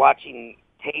remember watching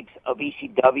tapes of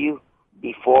ECW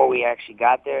before we actually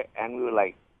got there, and we were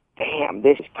like, damn,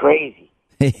 this is crazy.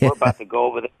 We're about to go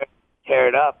over there, tear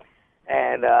it up.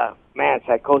 And, man,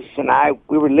 Psychosis and I,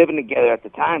 we were living together at the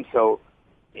time, so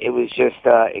it was just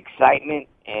excitement.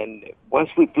 And once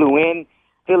we flew in,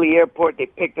 Philly Airport, they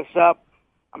picked us up.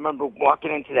 I remember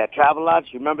walking into that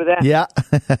Travelodge. You remember that? Yeah.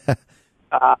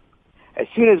 As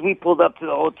soon as we pulled up to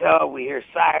the hotel, we hear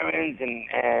sirens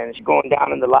and going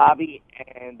down in the lobby,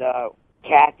 and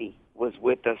Kathy was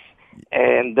with us.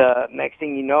 And next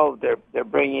thing you know, they're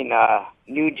bringing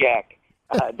New Jack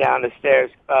down the stairs.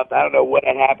 I don't know what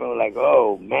had happened. We're like,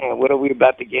 oh man, what are we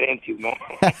about to get into, man?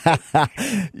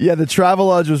 Yeah, the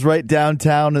Travelodge was right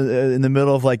downtown in the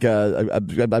middle of like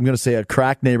I'm going to say a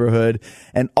crack neighborhood,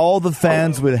 and all the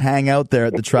fans would hang out there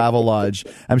at the Travelodge.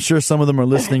 I'm sure some of them are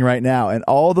listening right now, and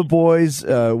all the boys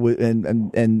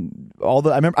and all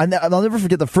the. I remember. I'll never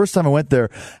forget the first time I went there.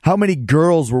 How many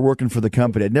girls were working for the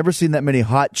company? I'd never seen that many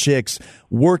hot chicks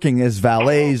working as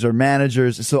valets or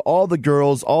managers. So all the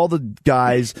girls, all the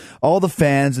guys, all the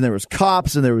fans, and there was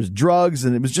cops and there was drugs,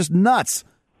 and it was just nuts.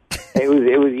 It was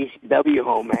ECW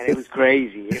home, man. It was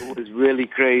crazy. It was really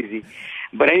crazy.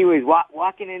 But anyways,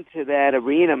 walking into that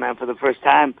arena, man, for the first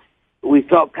time, we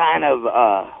felt kind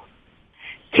of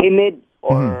timid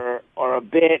or a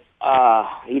bit,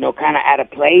 kind of out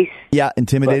of place. Yeah,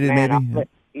 intimidated, but, man,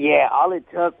 maybe. All it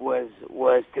took was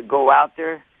to go out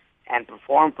there and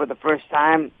perform for the first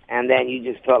time, and then you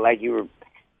just felt like you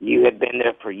had been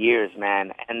there for years,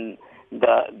 man. And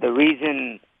the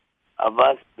reason of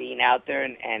us being out there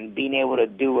and being able to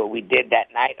do what we did that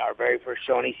night, our very first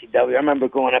show in ECW. I remember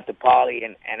going up to Paulie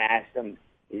and asked him,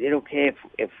 is it okay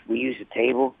if we use the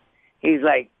table? He's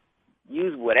like,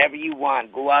 use whatever you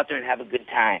want. Go out there and have a good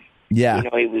time. Yeah.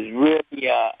 He was really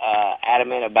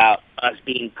adamant about us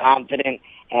being confident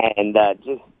and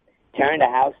just tearing the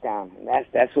house down. And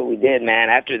that's what we did, man.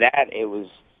 After that, it was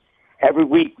every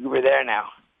week we were there now,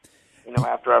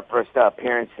 after our first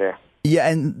appearance there. Yeah,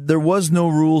 and there was no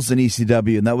rules in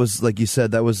ECW, and that was, like you said,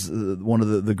 that was one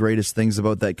of the greatest things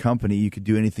about that company. You could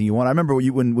do anything you want. I remember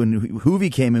when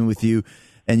Hoovy came in with you,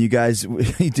 and you guys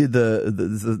you did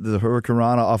the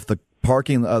Hurricanrana off the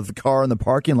parking of the car in the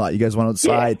parking lot. You guys went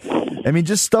outside. Yeah. I mean,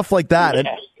 just stuff like that,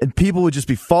 yeah. and people would just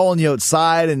be following you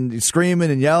outside and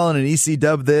screaming and yelling and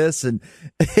ECW this, and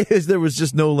there was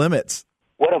just no limits.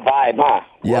 What a vibe, huh?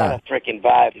 Yeah. What a freaking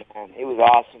vibe, man! It was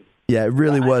awesome. Yeah, it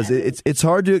really was. It's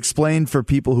hard to explain for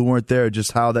people who weren't there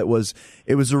just how that was.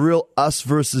 It was a real us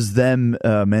versus them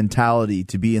mentality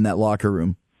to be in that locker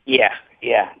room. Yeah,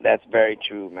 that's very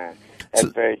true, man.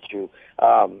 That's very true.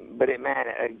 But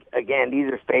again,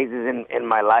 these are phases in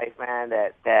my life, man,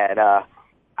 that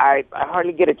I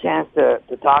hardly get a chance to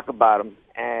talk about them.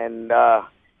 And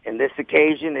in this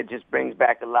occasion, it just brings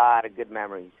back a lot of good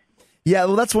memories. Yeah,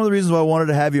 well, that's one of the reasons why I wanted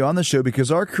to have you on the show,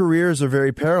 because our careers are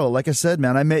very parallel. Like I said,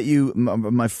 man, I met you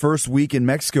my first week in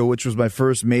Mexico, which was my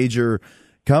first major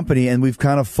company, and we've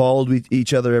kind of followed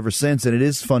each other ever since. And it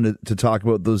is fun to talk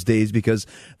about those days because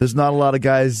there's not a lot of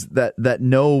guys that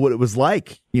know what it was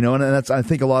like, and that's, I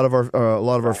think, a lot of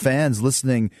our fans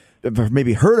listening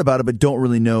maybe heard about it but don't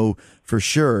really know for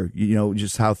sure,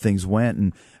 just how things went.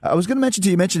 And I was going to mention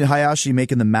to you, mentioned Hayashi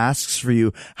making the masks for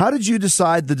you. How did you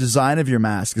decide the design of your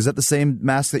mask? Is that the same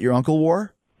mask that your uncle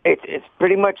wore? It's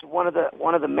pretty much one of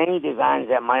the many designs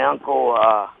that my uncle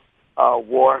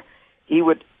wore. He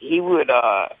would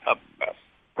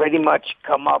pretty much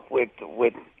come up with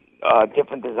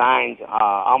different designs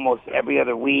almost every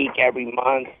other week, every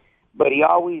month. But he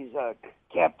always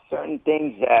kept certain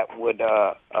things that would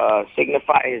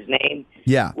signify his name.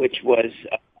 Yeah. Which was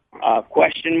a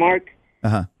question mark,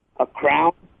 a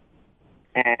crown,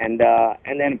 and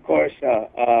then of course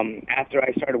after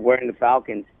I started wearing the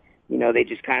Falcons, they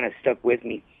just kind of stuck with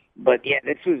me. But yeah,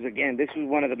 this was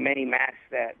one of the many masks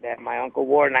that my uncle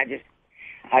wore, and I just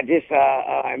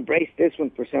embraced this one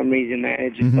for some reason, man.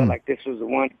 It just felt like this was the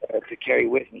one to carry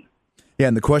with me. Yeah,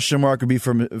 and the question mark would be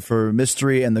for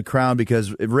mystery, and the crown,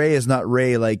 because Ray is not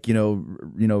Ray like Ray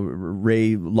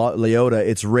Liotta.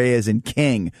 It's Ray as in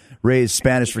king. Ray is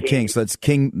Spanish for king, so that's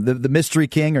King, the mystery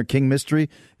king, or King Mystery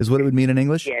is what it would mean in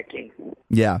English. Yeah, king.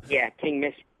 Yeah, King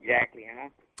Mystery, exactly.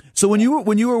 So when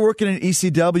you were working in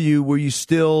ECW, were you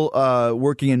still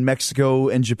working in Mexico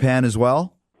and Japan as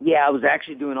well? Yeah, I was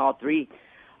actually doing all three,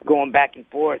 going back and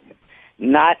forth.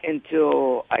 Not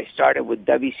until I started with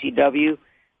WCW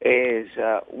is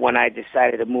when I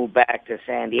decided to move back to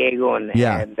San Diego, and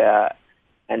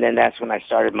then that's when I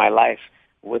started my life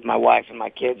with my wife and my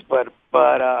kids. But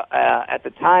at the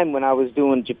time when I was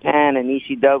doing Japan and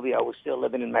ECW, I was still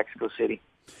living in Mexico City.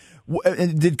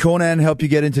 And did Conan help you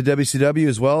get into WCW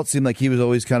as well? It seemed like he was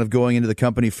always kind of going into the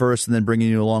company first and then bringing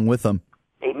you along with him.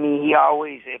 I mean, he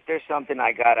always, if there's something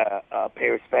I gotta pay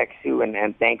respects to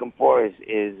and thank him for,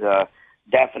 is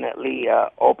definitely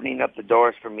opening up the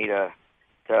doors for me to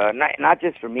not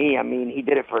just for me. I mean, he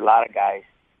did it for a lot of guys,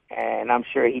 and I'm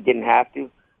sure he didn't have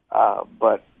to,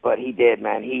 but he did,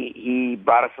 man. He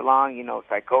brought us along,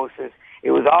 Psychosis.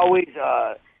 It was always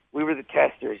we were the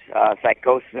testers,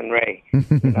 Psychosis and Ray,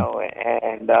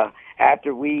 and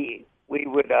after we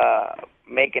would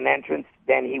make an entrance,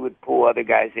 then he would pull other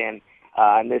guys in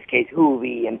this case,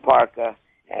 Hoovy and Parka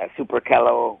Super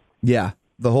Kello. Yeah,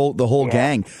 the whole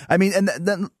gang. I mean, and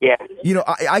then you know,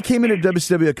 I came into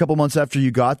WCW a couple months after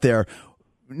you got there.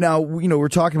 Now, you know, we're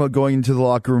talking about going into the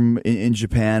locker room in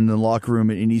Japan, the locker room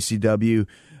in ECW.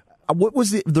 What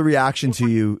was the reaction to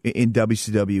you in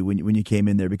WCW when you came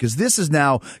in there? Because this is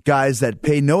now guys that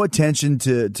pay no attention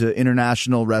to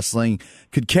international wrestling,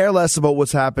 could care less about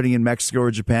what's happening in Mexico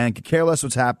or Japan, could care less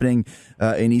what's happening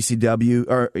in ECW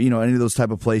or, you know, any of those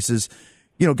type of places.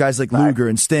 You know, guys like Luger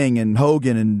and Sting and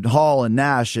Hogan and Hall and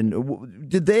Nash. And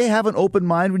did they have an open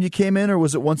mind when you came in, or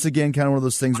was it once again kind of one of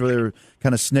those things where they were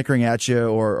kind of snickering at you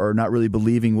or not really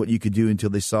believing what you could do until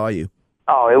they saw you?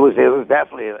 Oh, it was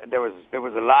definitely, there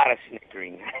was a lot of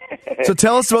snickering. So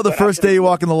tell us about the first day you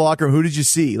walk in the locker room. Who did you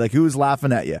see? Like, who was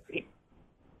laughing at you?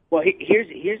 Well,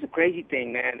 here's the crazy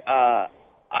thing, man.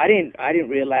 I didn't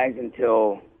realize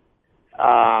until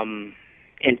I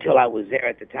was there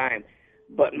at the time.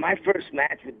 But my first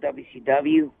match with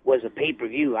WCW was a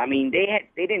pay-per-view. I mean, they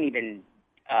didn't even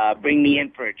bring me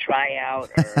in for a tryout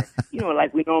or, you know,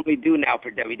 like we normally do now for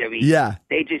WWE. Yeah.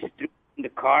 They just threw in the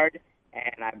card.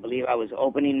 And I believe I was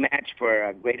opening match for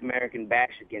a Great American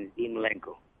Bash against Dean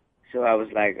Malenko. So I was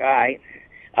like, all right.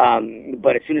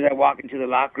 But as soon as I walked into the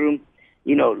locker room,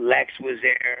 you know, Lex was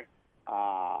there.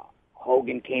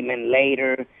 Hogan came in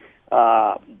later.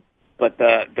 But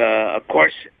of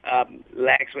course,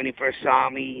 Lex, when he first saw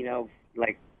me, you know,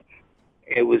 like,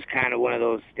 it was kind of one of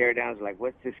those stare downs, like,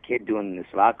 what's this kid doing in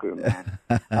this locker room,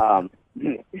 man?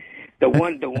 The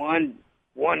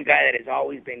one guy that has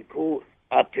always been cool,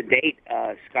 up to date,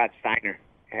 Scott Steiner.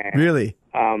 And, really?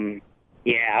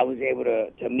 Yeah, I was able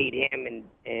to meet him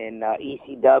in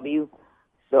ECW.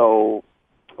 So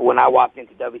when I walked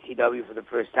into WCW for the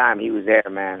first time, he was there,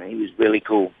 man. He was really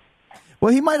cool.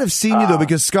 Well, he might have seen you, though,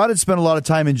 because Scott had spent a lot of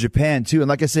time in Japan, too. And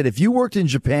like I said, if you worked in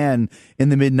Japan in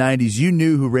the mid-'90s, you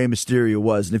knew who Rey Mysterio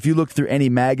was. And if you looked through any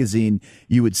magazine,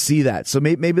 you would see that. So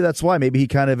maybe that's why. Maybe he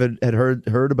kind of had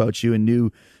heard about you and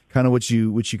knew kind of what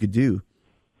you could do.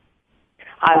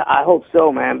 I hope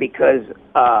so, man, because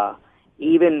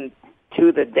even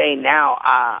to the day now,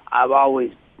 I've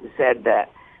always said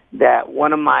that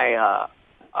one of my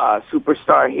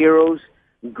superstar heroes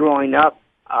growing up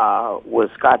was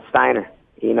Scott Steiner,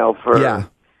 you know, for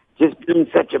just being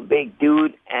such a big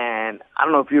dude. And I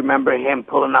don't know if you remember him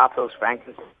pulling off those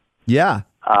Frankenstein. Yeah.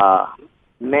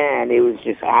 Man, it was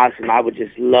just awesome. I would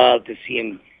just love to see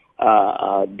him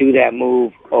do that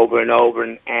move over and over.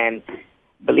 And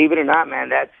believe it or not, man,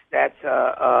 that's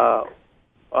where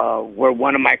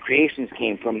one of my creations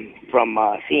came from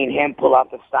seeing him pull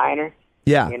off the Steiner.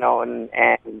 Yeah. You know, and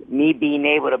me being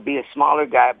able to be a smaller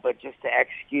guy, but just to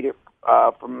execute it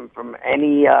from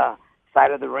any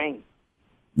side of the ring.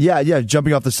 Yeah,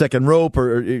 jumping off the second rope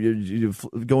or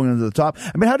going into the top.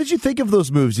 I mean, how did you think of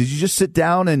those moves? Did you just sit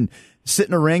down and sit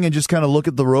in a ring and just kind of look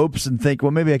at the ropes and think,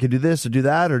 well, maybe I could do this or do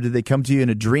that, or did they come to you in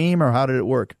a dream, or how did it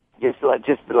work? Just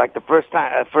like the first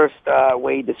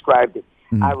way you described it,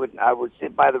 I would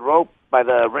sit by the rope, by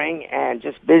the ring, and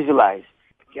just visualize.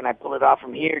 Can I pull it off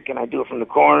from here? Can I do it from the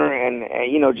corner?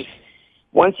 And you know, just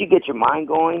once you get your mind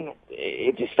going,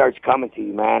 it just starts coming to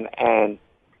you, man.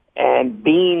 And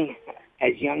being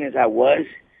as young as I was,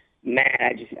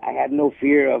 man, I had no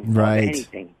fear of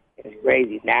anything. It's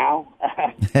crazy. Now,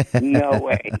 no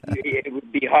way. It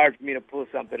would be hard for me to pull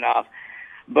something off.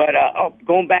 But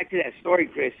going back to that story,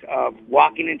 Chris, of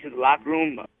walking into the locker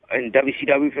room in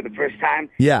WCW for the first time,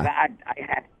 I had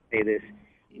to say this.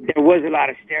 There was a lot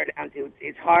of stare downs.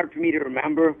 It's hard for me to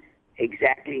remember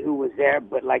exactly who was there,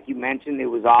 but like you mentioned, it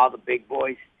was all the big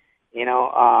boys. You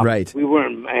know, we were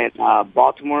in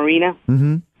Baltimore Arena,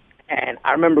 and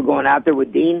I remember going out there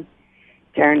with Dean,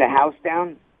 tearing the house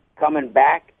down, coming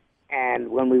back, and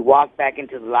when we walked back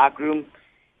into the locker room,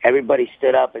 everybody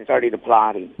stood up and started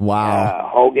applauding. Wow.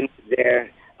 Hogan was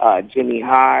there, Jimmy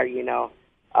Hart, you know.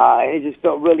 And it just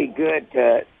felt really good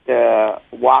to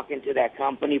walk into that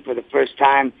company for the first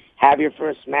time, have your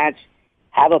first match,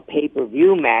 have a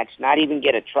pay-per-view match, not even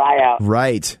get a tryout.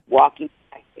 Right.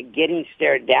 Getting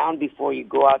stared down before you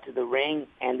go out to the ring,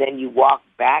 and then you walk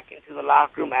back into the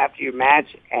locker room after your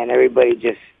match, and everybody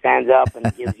just stands up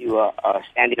and gives you a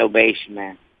standing ovation,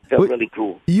 man. Felt really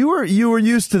cool. You were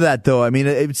used to that, though. I mean,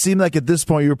 it seemed like at this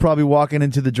point you were probably walking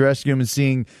into the dressing room and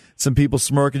seeing some people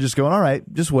smirk and just going, all right,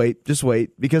 just wait,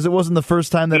 because it wasn't the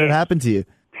first time that it happened to you.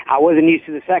 I wasn't used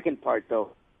to the second part,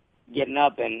 though. Getting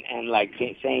up and like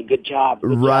saying good job.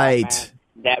 Right.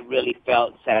 Job, that really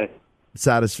felt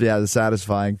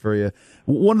satisfying for you.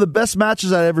 One of the best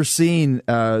matches I'd ever seen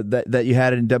that you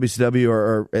had in WCW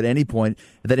or at any point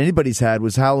that anybody's had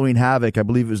was Halloween Havoc. I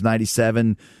believe it was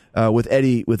 '97 with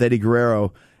Eddie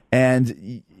Guerrero.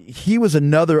 and he was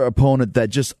another opponent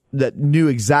that knew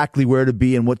exactly where to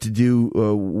be and what to do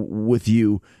with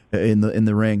you in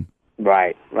the ring.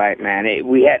 Right, man.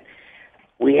 We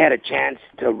had a chance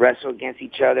to wrestle against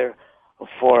each other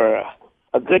for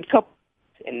a good couple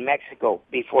in Mexico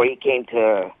before he came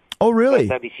to. Oh, really?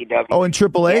 WCW. Oh, in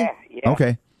AAA? Yeah.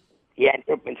 Okay. Yeah,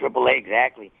 in AAA,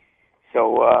 exactly.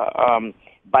 So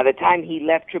by the time he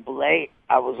left AAA,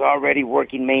 I was already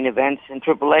working main events in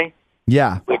AAA.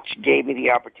 Yeah. Which gave me the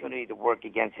opportunity to work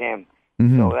against him.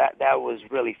 Mm-hmm. So that was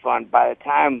really fun. By the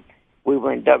time we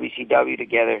were in WCW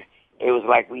together, it was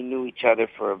like we knew each other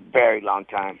for a very long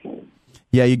time.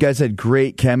 Yeah, you guys had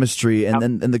great chemistry,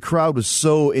 and the crowd was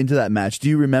so into that match. Do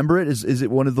you remember it? Is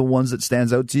it one of the ones that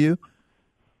stands out to you?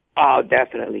 Oh,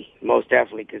 definitely, most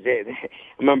definitely. Because I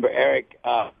remember Eric.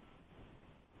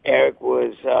 Eric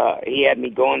was he had me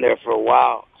going there for a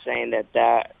while, saying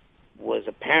that was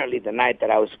apparently the night that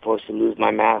I was supposed to lose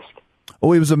my mask.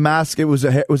 Oh, it was a mask. Was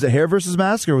it hair versus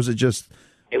mask, or was it just?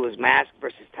 It was mask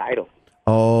versus title.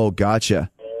 Oh, gotcha.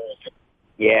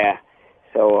 Yeah.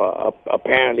 So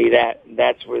apparently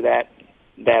that's where that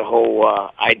whole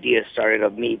idea started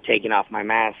of me taking off my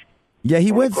mask. Yeah,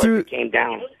 he went through. It came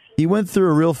down. He went through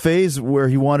a real phase where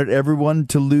he wanted everyone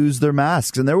to lose their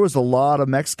masks, and there was a lot of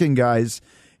Mexican guys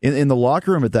in the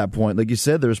locker room at that point. Like you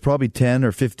said, there was probably 10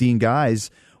 or 15 guys.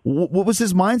 What was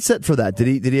his mindset for that?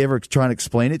 Did he ever try and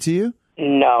explain it to you?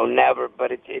 No, never.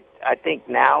 But I think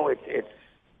now it's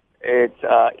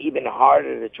even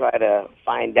harder to try to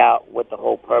find out what the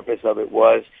whole purpose of it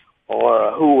was,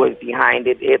 or who was behind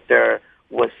it, if there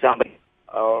was somebody,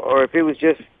 or if it was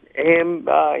just him,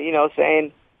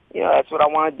 saying, that's what I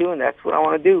want to do, and that's what I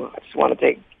want to do. I just want to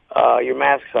take your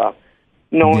masks off,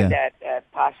 knowing that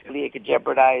possibly it could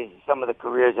jeopardize some of the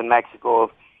careers in Mexico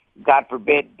if, God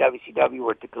forbid, WCW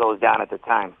were to close down at the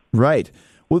time. Right.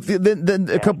 Well, then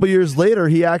a couple of years later,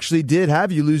 he actually did have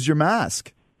you lose your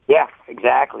mask. Yeah,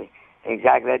 exactly.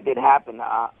 That did happen.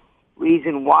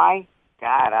 Reason why?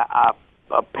 God,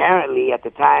 apparently at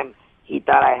the time he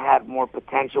thought I had more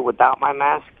potential without my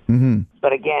mask. Mm-hmm.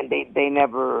 But again, they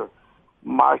never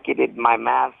marketed my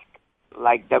mask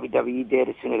like WWE did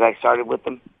as soon as I started with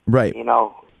them. Right.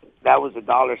 That was a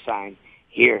dollar sign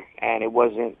here, and it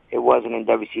wasn't in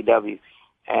WCW,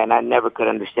 and I never could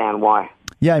understand why.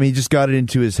 Yeah, I mean, he just got it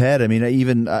into his head. I mean,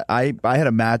 I had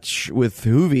a match with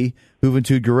Juventud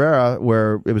Guerrera,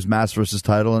 where it was mask versus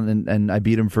title, and I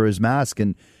beat him for his mask,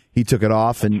 and he took it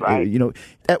off. And, right.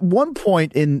 At one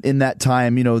point in that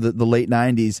time, the late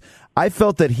 90s, I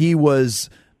felt that he was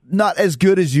not as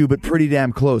good as you, but pretty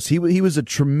damn close. He was a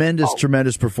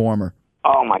tremendous performer.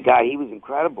 Oh, my God, he was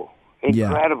incredible.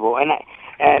 Yeah.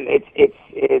 And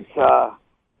it's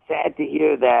sad to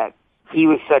hear that he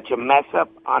was such a mess up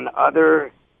on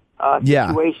other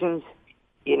situations,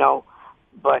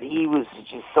 but he was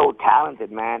just so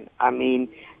talented, man. I mean,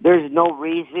 there's no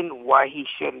reason why he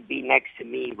shouldn't be next to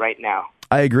me right now.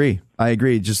 I agree.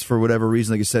 Just for whatever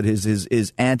reason, like you said,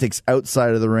 his antics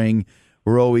outside of the ring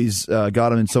were always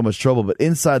got him in so much trouble. But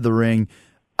inside the ring,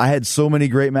 I had so many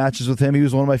great matches with him. He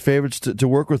was one of my favorites to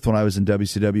work with when I was in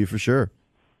WCW, for sure.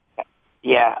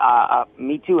 Yeah,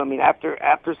 me too. I mean, after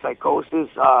Psychosis,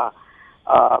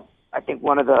 I think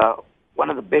one of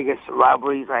the biggest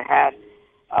rivalries I had,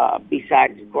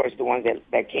 besides of course the ones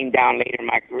that came down later in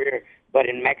my career, but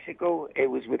in Mexico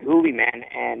it was with Juvi, man.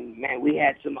 And man, we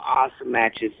had some awesome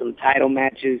matches, some title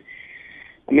matches.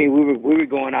 I mean, we were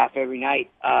going off every night,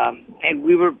 and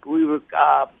we were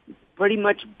pretty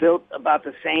much built about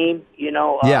the same.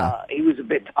 Yeah. He was a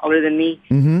bit taller than me,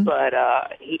 mm-hmm. but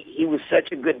he was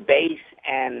such a good base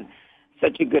and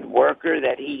such a good worker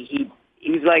that he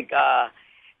was like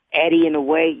Eddie in a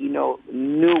way,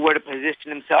 knew where to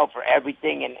position himself for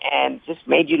everything and just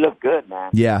made you look good,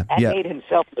 man. Yeah, and made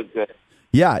himself look good.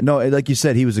 Yeah, no, like you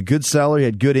said, he was a good seller. He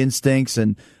had good instincts,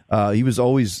 and he was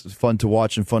always fun to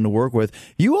watch and fun to work with.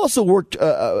 You also worked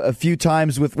a few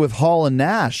times with Hall and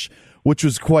Nash, which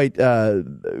was quite,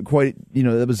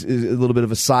 that was a little bit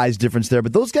of a size difference there.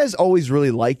 But those guys always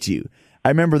really liked you. I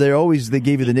remember they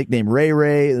gave you the nickname Ray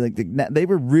Ray. Like they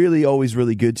were really always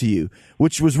really good to you,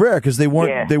 which was rare because they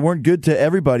weren't good to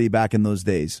everybody back in those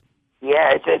days.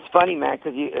 Yeah, it's funny, man,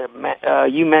 because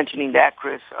you mentioning that,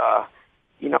 Chris.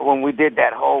 When we did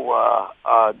that whole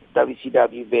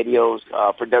WCW videos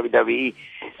for WWE,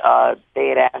 they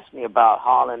had asked me about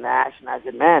Hall and Nash, and I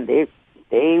said, man, they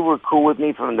were cool with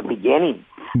me from the beginning.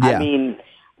 Yeah. I mean,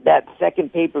 that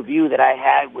second pay-per-view that I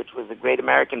had, which was the Great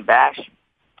American Bash.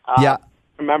 Yeah.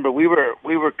 Remember, we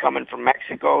were coming from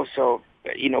Mexico, so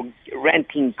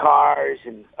renting cars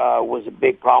was a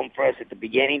big problem for us at the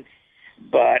beginning.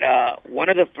 But one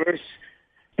of the first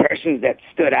persons that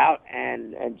stood out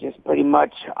and just pretty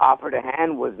much offered a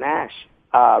hand was Nash.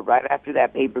 Right after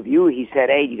that pay-per-view, he said,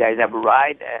 "Hey, you guys have a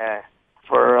ride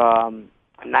for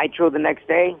Nitro the next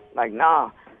day?" Like,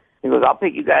 nah. He goes, "I'll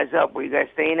pick you guys up. Where you guys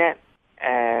staying at?"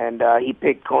 And he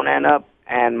picked Conan up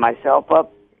and myself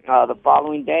up the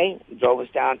following day, drove us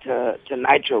down to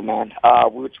Nitro, man,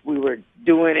 which we were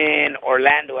doing in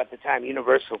Orlando at the time,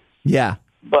 Universal. Yeah.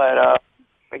 But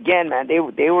again, man,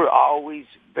 they were always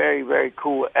very, very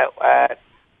cool. At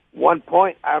one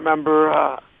point, I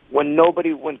remember when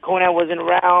Conan wasn't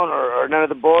around or none of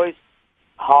the boys,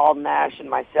 Hall, Nash, and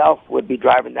myself would be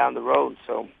driving down the road.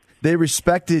 So they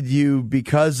respected you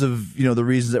because of, the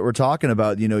reasons that we're talking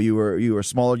about. You were a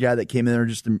smaller guy that came in there and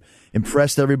just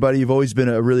impressed everybody. You've always been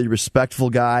a really respectful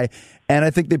guy. And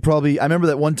I think I remember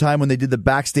that one time when they did the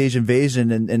backstage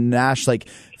invasion and Nash like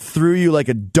threw you like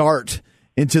a dart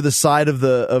into the side of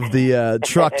the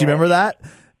truck. Do you remember that?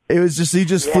 It was just, he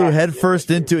just flew head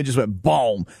first into it and just went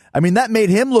boom. I mean, that made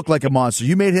him look like a monster.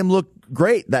 You made him look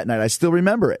great that night. I still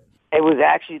remember it. It was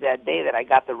actually that day that I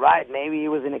got the ride. Maybe it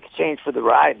was in exchange for the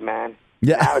ride, man.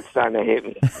 Yeah. Now it's starting to hit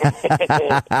me.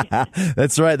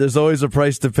 That's right. There's always a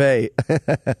price to pay.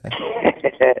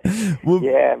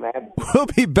 Yeah, man. We'll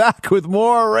be back with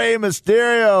more Rey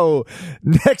Mysterio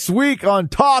next week on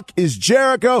Talk is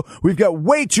Jericho. We've got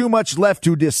way too much left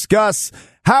to discuss.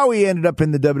 How he ended up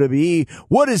in the WWE,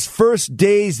 what his first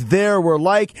days there were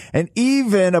like, and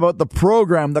even about the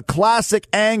program, the classic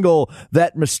angle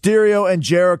that Mysterio and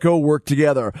Jericho worked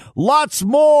together. Lots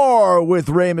more with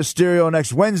Rey Mysterio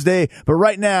next Wednesday, but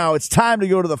right now it's time to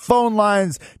go to the phone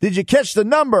lines. Did you catch the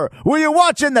number? Were you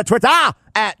watching the Twitter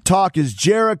at Talk is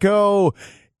Jericho?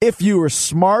 If you were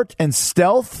smart and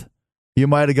stealth, you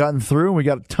might have gotten through. We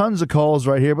got tons of calls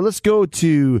right here, but let's go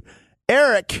to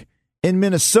Eric in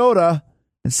Minnesota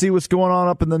and see what's going on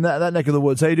up in that neck of the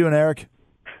woods. How you doing, Eric?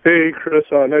 Hey, Chris.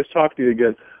 Nice talking to you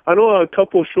again. I know a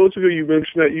couple of shows ago you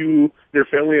mentioned that you and your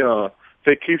family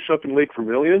vacation up in Lake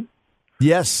Vermilion.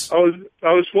 Yes. I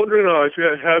was wondering if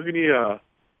you have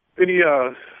any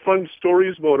fun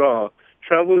stories about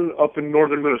traveling up in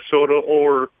northern Minnesota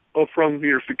or from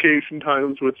your vacation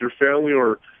times with your family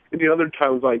or any other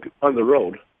times like on the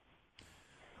road.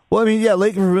 Well, I mean, yeah,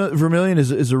 Lake Vermilion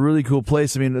is a really cool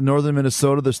place. I mean, in northern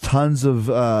Minnesota, there's tons of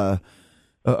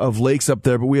lakes up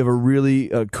there, but we have a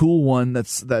really cool one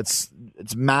it's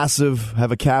massive.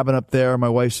 Have a cabin up there. My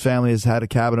wife's family has had a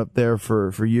cabin up there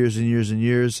for years and years and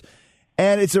years,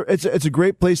 and it's a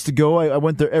great place to go. I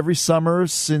went there every summer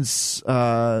since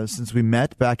we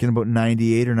met back in about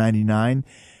 98 or 99,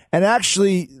 and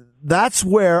actually that's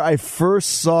where I first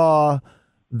saw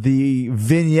the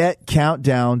vignette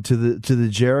countdown to the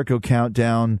Jericho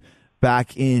countdown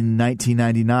back in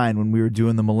 1999 when we were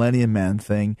doing the Millennium Man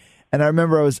thing. And I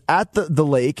remember I was at the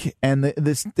lake, and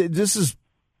this is,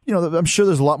 I'm sure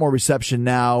there's a lot more reception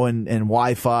now and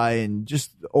Wi-Fi and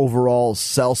just overall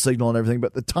cell signal and everything.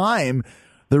 But at the time,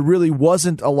 there really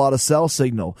wasn't a lot of cell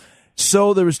signal.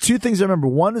 So there was two things I remember.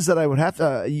 One is that I would have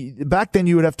to, back then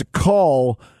you would have to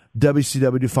call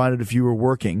WCW to find out if you were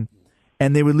working.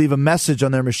 And they would leave a message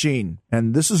on their machine.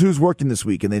 And this is who's working this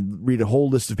week. And they'd read a whole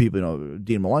list of people,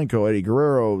 Dean Malenko, Eddie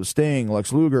Guerrero, Sting,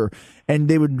 Lex Luger. And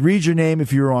they would read your name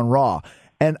if you were on Raw.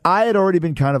 And I had already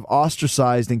been kind of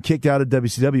ostracized and kicked out of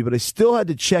WCW, but I still had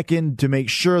to check in to make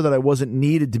sure that I wasn't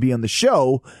needed to be on the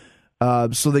show.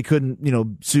 So they couldn't,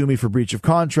 sue me for breach of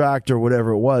contract or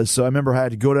whatever it was. So I remember I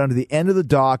had to go down to the end of the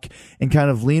dock and kind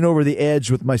of lean over the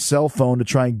edge with my cell phone to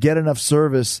try and get enough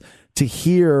service to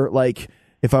hear,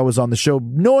 if I was on the show,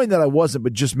 knowing that I wasn't,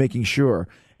 but just making sure.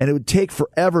 And it would take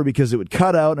forever because it would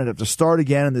cut out and I'd have to start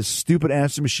again. And this stupid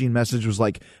answer machine message was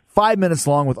 5 minutes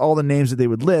long with all the names that they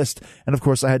would list. And of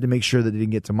course, I had to make sure that it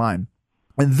didn't get to mine.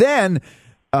 And then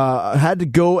I had to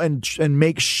go and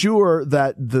make sure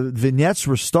that the vignettes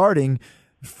were starting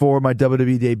for my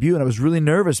WWE debut. And I was really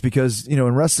nervous because, in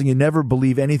wrestling, you never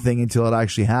believe anything until it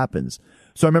actually happens.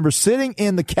 So I remember sitting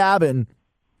in the cabin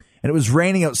and it was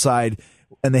raining outside.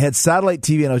 And they had satellite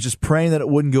TV, and I was just praying that it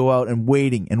wouldn't go out and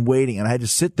waiting. And I had to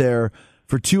sit there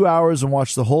for 2 hours and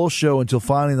watch the whole show until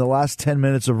finally in the last 10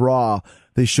 minutes of Raw,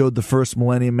 they showed the first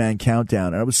Millennium Man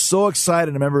countdown. And I was so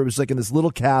excited. I remember it was in this little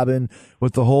cabin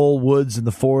with the whole woods and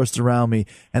the forest around me.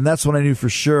 And that's when I knew for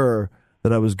sure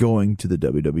that I was going to the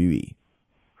WWE.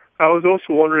 I was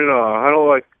also wondering, I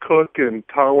know Cook and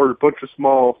Tower, a bunch of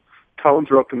small towns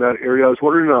are up in that area. I was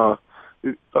wondering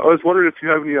if you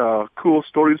have any cool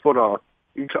stories about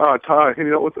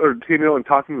hanging out and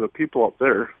talking to the people up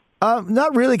there.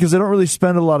 Not really, because I don't really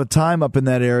spend a lot of time up in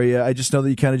that area. I just know that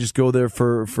you kind of just go there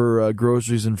for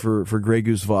groceries and for Grey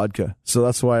Goose vodka. So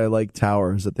that's why I like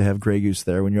Tower, is that they have Grey Goose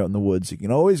there when you're out in the woods. You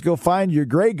can always go find your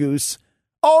Grey Goose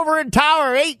over in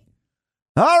Tower 8.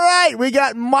 All right, we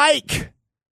got Mike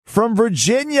from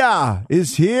Virginia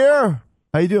is here.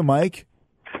 How you doing, Mike?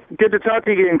 Good to talk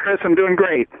to you again, Chris. I'm doing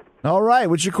great. All right,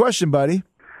 what's your question, buddy?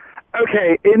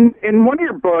 Okay, in one of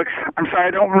your books, I'm sorry,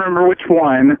 I don't remember which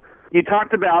one, you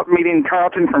talked about meeting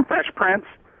Carlton from Fresh Prince.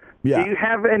 Yeah. Do you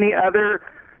have any other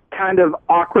kind of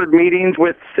awkward meetings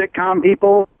with sitcom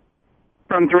people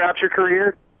from throughout your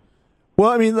career? Well,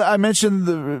 I mean, I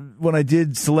mentioned when I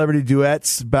did Celebrity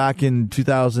Duets back in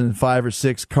 2005 or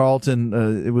 6,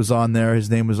 Carlton, it was on there. His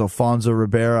name was Alfonso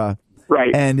Ribera.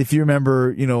 Right. And if you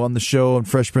remember, on the show on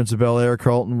Fresh Prince of Bel-Air,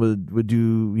 Carlton would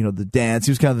do, the dance.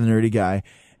 He was kind of the nerdy guy.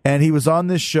 And he was on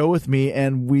this show with me,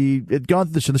 and we had gone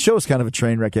through the show. The show was kind of a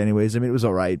train wreck anyways. I mean, it was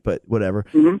all right, but whatever.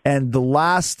 Mm-hmm. And the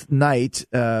last night,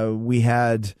 we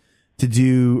had to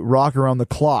do Rock Around the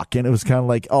Clock, and it was kind of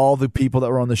like all the people that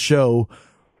were on the show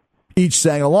each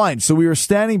sang a line. So we were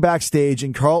standing backstage,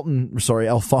 and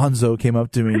Alfonso came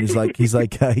up to me, and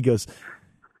he goes,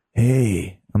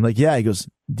 "Hey." I'm like, "Yeah." He goes,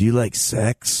 "Do you like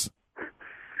sex?"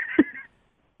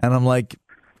 And I'm like,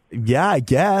 "Yeah, I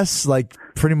guess. Like,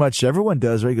 pretty much everyone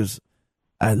does, right?" He goes,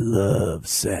 "I love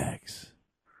sex.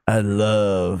 I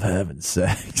love having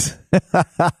sex."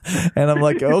 And I'm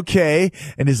like, "Okay."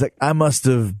 And he's like, "I must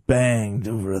have banged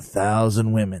over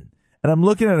 1,000 women." And I'm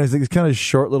looking at him, he's like this kind of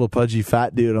short, little, pudgy,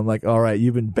 fat dude. I'm like, "All right,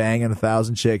 you've been banging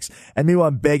 1,000 chicks." And meanwhile,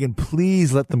 I'm begging,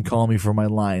 "Please let them call me for my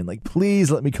line. Like,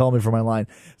 please let me call me for my line."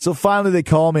 So finally they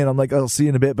call me, and I'm like, "I'll see you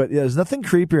in a bit." But yeah, there's nothing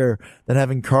creepier than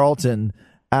having Carlton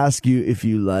ask you do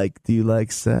you like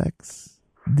sex?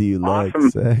 Do you like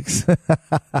sex?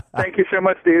 Thank you so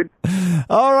much, dude.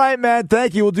 All right, man.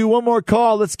 Thank you. We'll do one more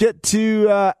call. Let's get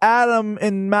to Adam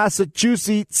in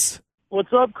Massachusetts.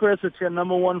 What's up, Chris? It's your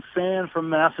number one fan from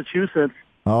Massachusetts.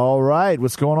 All right.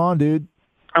 What's going on, dude?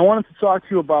 I wanted to talk to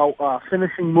you about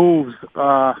finishing moves.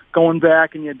 Going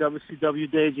back in your WCW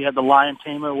days, you had the Lion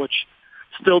Tamer, which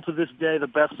still to this day the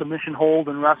best submission hold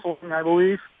in wrestling, I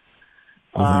believe.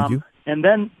 Thank you. And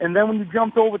then when you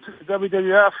jumped over to the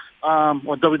WWF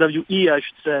or WWE, I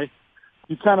should say,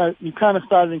 you kind of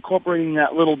started incorporating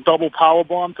that little double power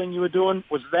bomb thing you were doing.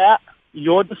 Was that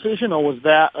your decision, or was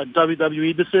that a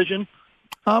WWE decision?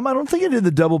 I don't think I did the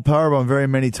double powerbomb very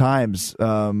many times,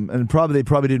 and they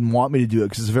probably didn't want me to do it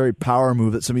because it's a very power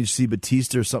move that somebody see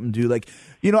Batista or something do. Like,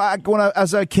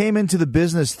 as I came into the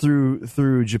business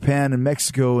through Japan and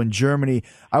Mexico and Germany,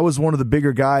 I was one of the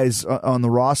bigger guys on the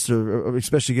roster,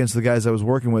 especially against the guys I was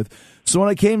working with. So when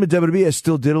I came to WWE, I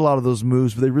still did a lot of those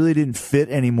moves, but they really didn't fit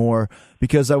anymore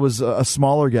because I was a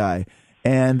smaller guy.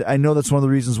 And I know that's one of the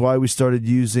reasons why we started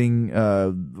using,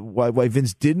 why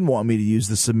Vince didn't want me to use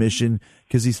the submission,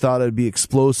 because he thought I'd be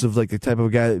explosive, like the type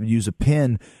of guy that would use a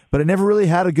pin. But I never really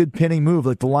had a good pinning move.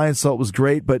 Like the Lion Salt was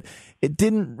great, but it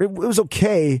was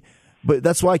okay. But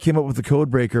that's why I came up with the Code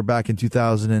Breaker back in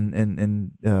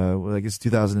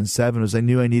 2007, was I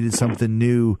knew I needed something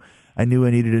new. I knew I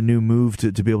needed a new move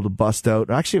to be able to bust out.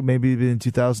 Actually, maybe in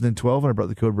 2012 when I brought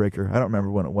the Code Breaker. I don't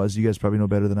remember when it was. You guys probably know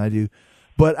better than I do.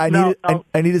 But I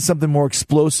needed something more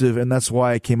explosive, and that's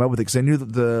why I came up with it, because I knew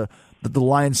that the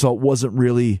Lion Salt wasn't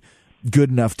really good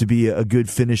enough to be a good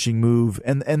finishing move.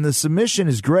 And the submission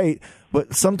is great,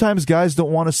 but sometimes guys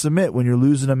don't want to submit when you're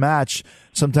losing a match.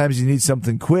 Sometimes you need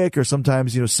something quick, or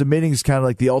sometimes, submitting is kind of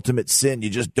like the ultimate sin. You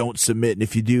just don't submit, and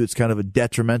if you do, it's kind of a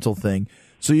detrimental thing.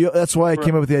 So that's why I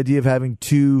came up with the idea of having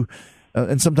 2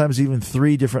 and sometimes even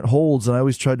 3 different holds, and I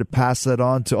always tried to pass that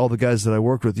on to all the guys that I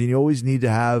worked with. You always need to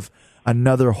have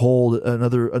another hold,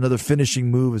 another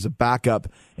finishing move as a backup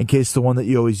in case the one that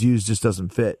you always use just doesn't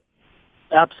fit.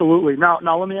 Absolutely. Now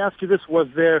let me ask you this: was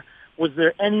there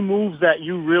any moves that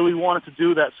you really wanted to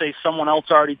do that, say, someone else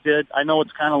already did? I know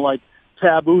it's kind of like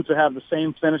taboo to have the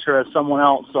same finisher as someone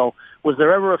else. So was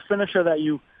there ever a finisher that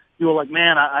you were like,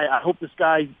 man, I hope this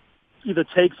guy either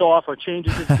takes off or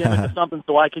changes his gimmick or something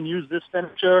so I can use this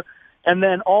finisher? And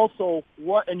then also,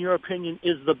 what, in your opinion,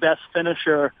 is the best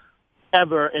finisher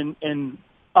ever in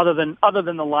other than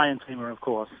the Lion Tamer, of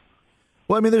course?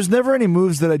 Well, I mean, there's never any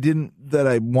moves that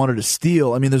I wanted to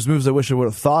steal. I mean, there's moves I wish I would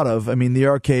have thought of. I mean, the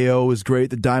RKO is great.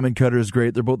 The Diamond Cutter is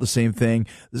great. They're both the same thing.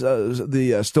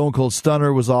 The Stone Cold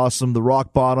Stunner was awesome. The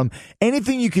Rock Bottom.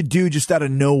 Anything you could do just out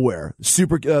of nowhere.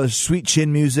 Super sweet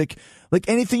chin music. Like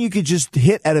anything you could just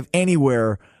hit out of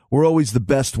anywhere were always the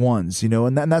best ones,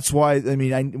 and that's why, I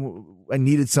mean, I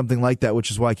needed something like that,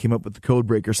 which is why I came up with the Code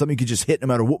Breaker. Something you could just hit no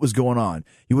matter what was going on.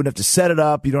 You wouldn't have to set it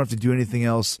up. You don't have to do anything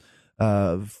else.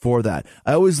 for that.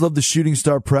 I always loved the shooting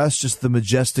star press, just the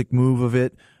majestic move of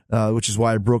it, which is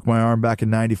why I broke my arm back in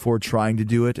 94 trying to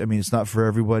do it. I mean, it's not for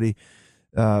everybody.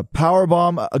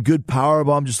 Powerbomb, a good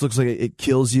powerbomb just looks like it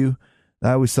kills you.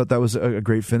 I always thought that was a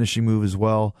great finishing move as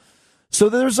well. So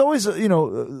there's always, a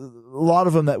lot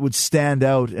of them that would stand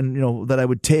out and, that I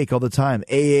would take all the time.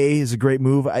 AA is a great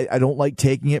move. I don't like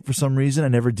taking it for some reason. I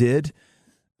never did.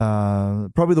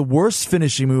 Probably the worst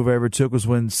finishing move I ever took was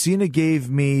when Cena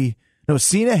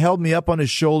held me up on his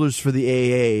shoulders for the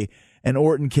AA, and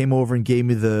Orton came over and gave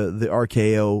me the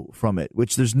RKO from it,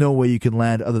 which there's no way you can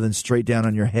land other than straight down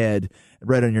on your head,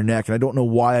 right on your neck. And I don't know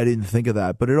why I didn't think of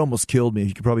that, but it almost killed me.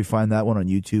 You could probably find that one on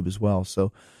YouTube as well.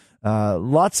 So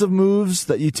lots of moves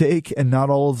that you take, and not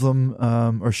all of them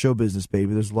are show business,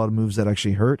 baby. There's a lot of moves that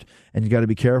actually hurt, and you got to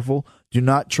be careful. Do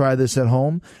not try this at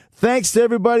home. Thanks to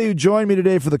everybody who joined me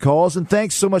today for the calls, and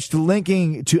thanks so much to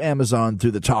linking to Amazon through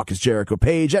the Talk is Jericho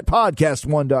page at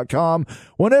podcast1.com.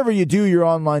 Whenever you do your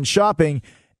online shopping,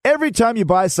 every time you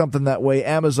buy something that way,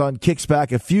 Amazon kicks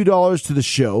back a few dollars to the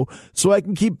show so I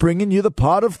can keep bringing you the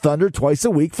Pod of Thunder twice a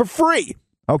week for free.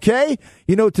 Okay?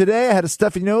 Today I had a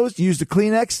stuffy nose, used a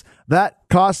Kleenex. That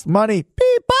cost money.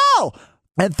 People!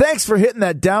 And thanks for hitting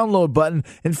that download button.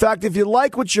 In fact, if you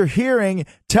like what you're hearing,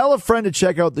 tell a friend to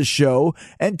check out the show,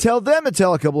 and tell them to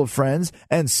tell a couple of friends,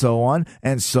 and so on,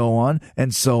 and so on,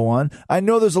 and so on. I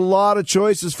know there's a lot of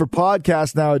choices for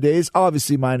podcasts nowadays.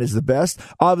 Obviously, mine is the best.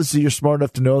 Obviously, you're smart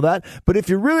enough to know that. But if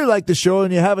you really like the show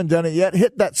and you haven't done it yet,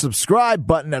 hit that subscribe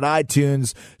button at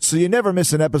iTunes so you never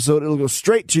miss an episode. It'll go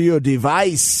straight to your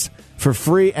device for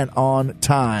free and on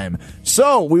time.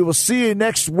 So we will see you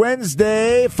next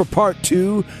Wednesday for part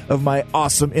 2 of my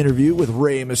awesome interview with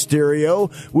Rey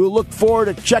Mysterio. We'll look forward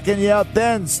to checking you out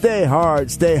then. Stay hard,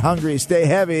 stay hungry, stay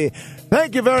heavy.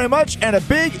 Thank you very much, and a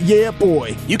big yeah,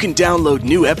 boy. You can download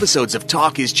new episodes of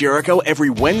Talk is Jericho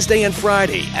every Wednesday and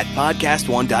Friday at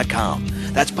podcast1.com.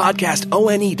 That's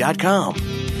podcastone.com.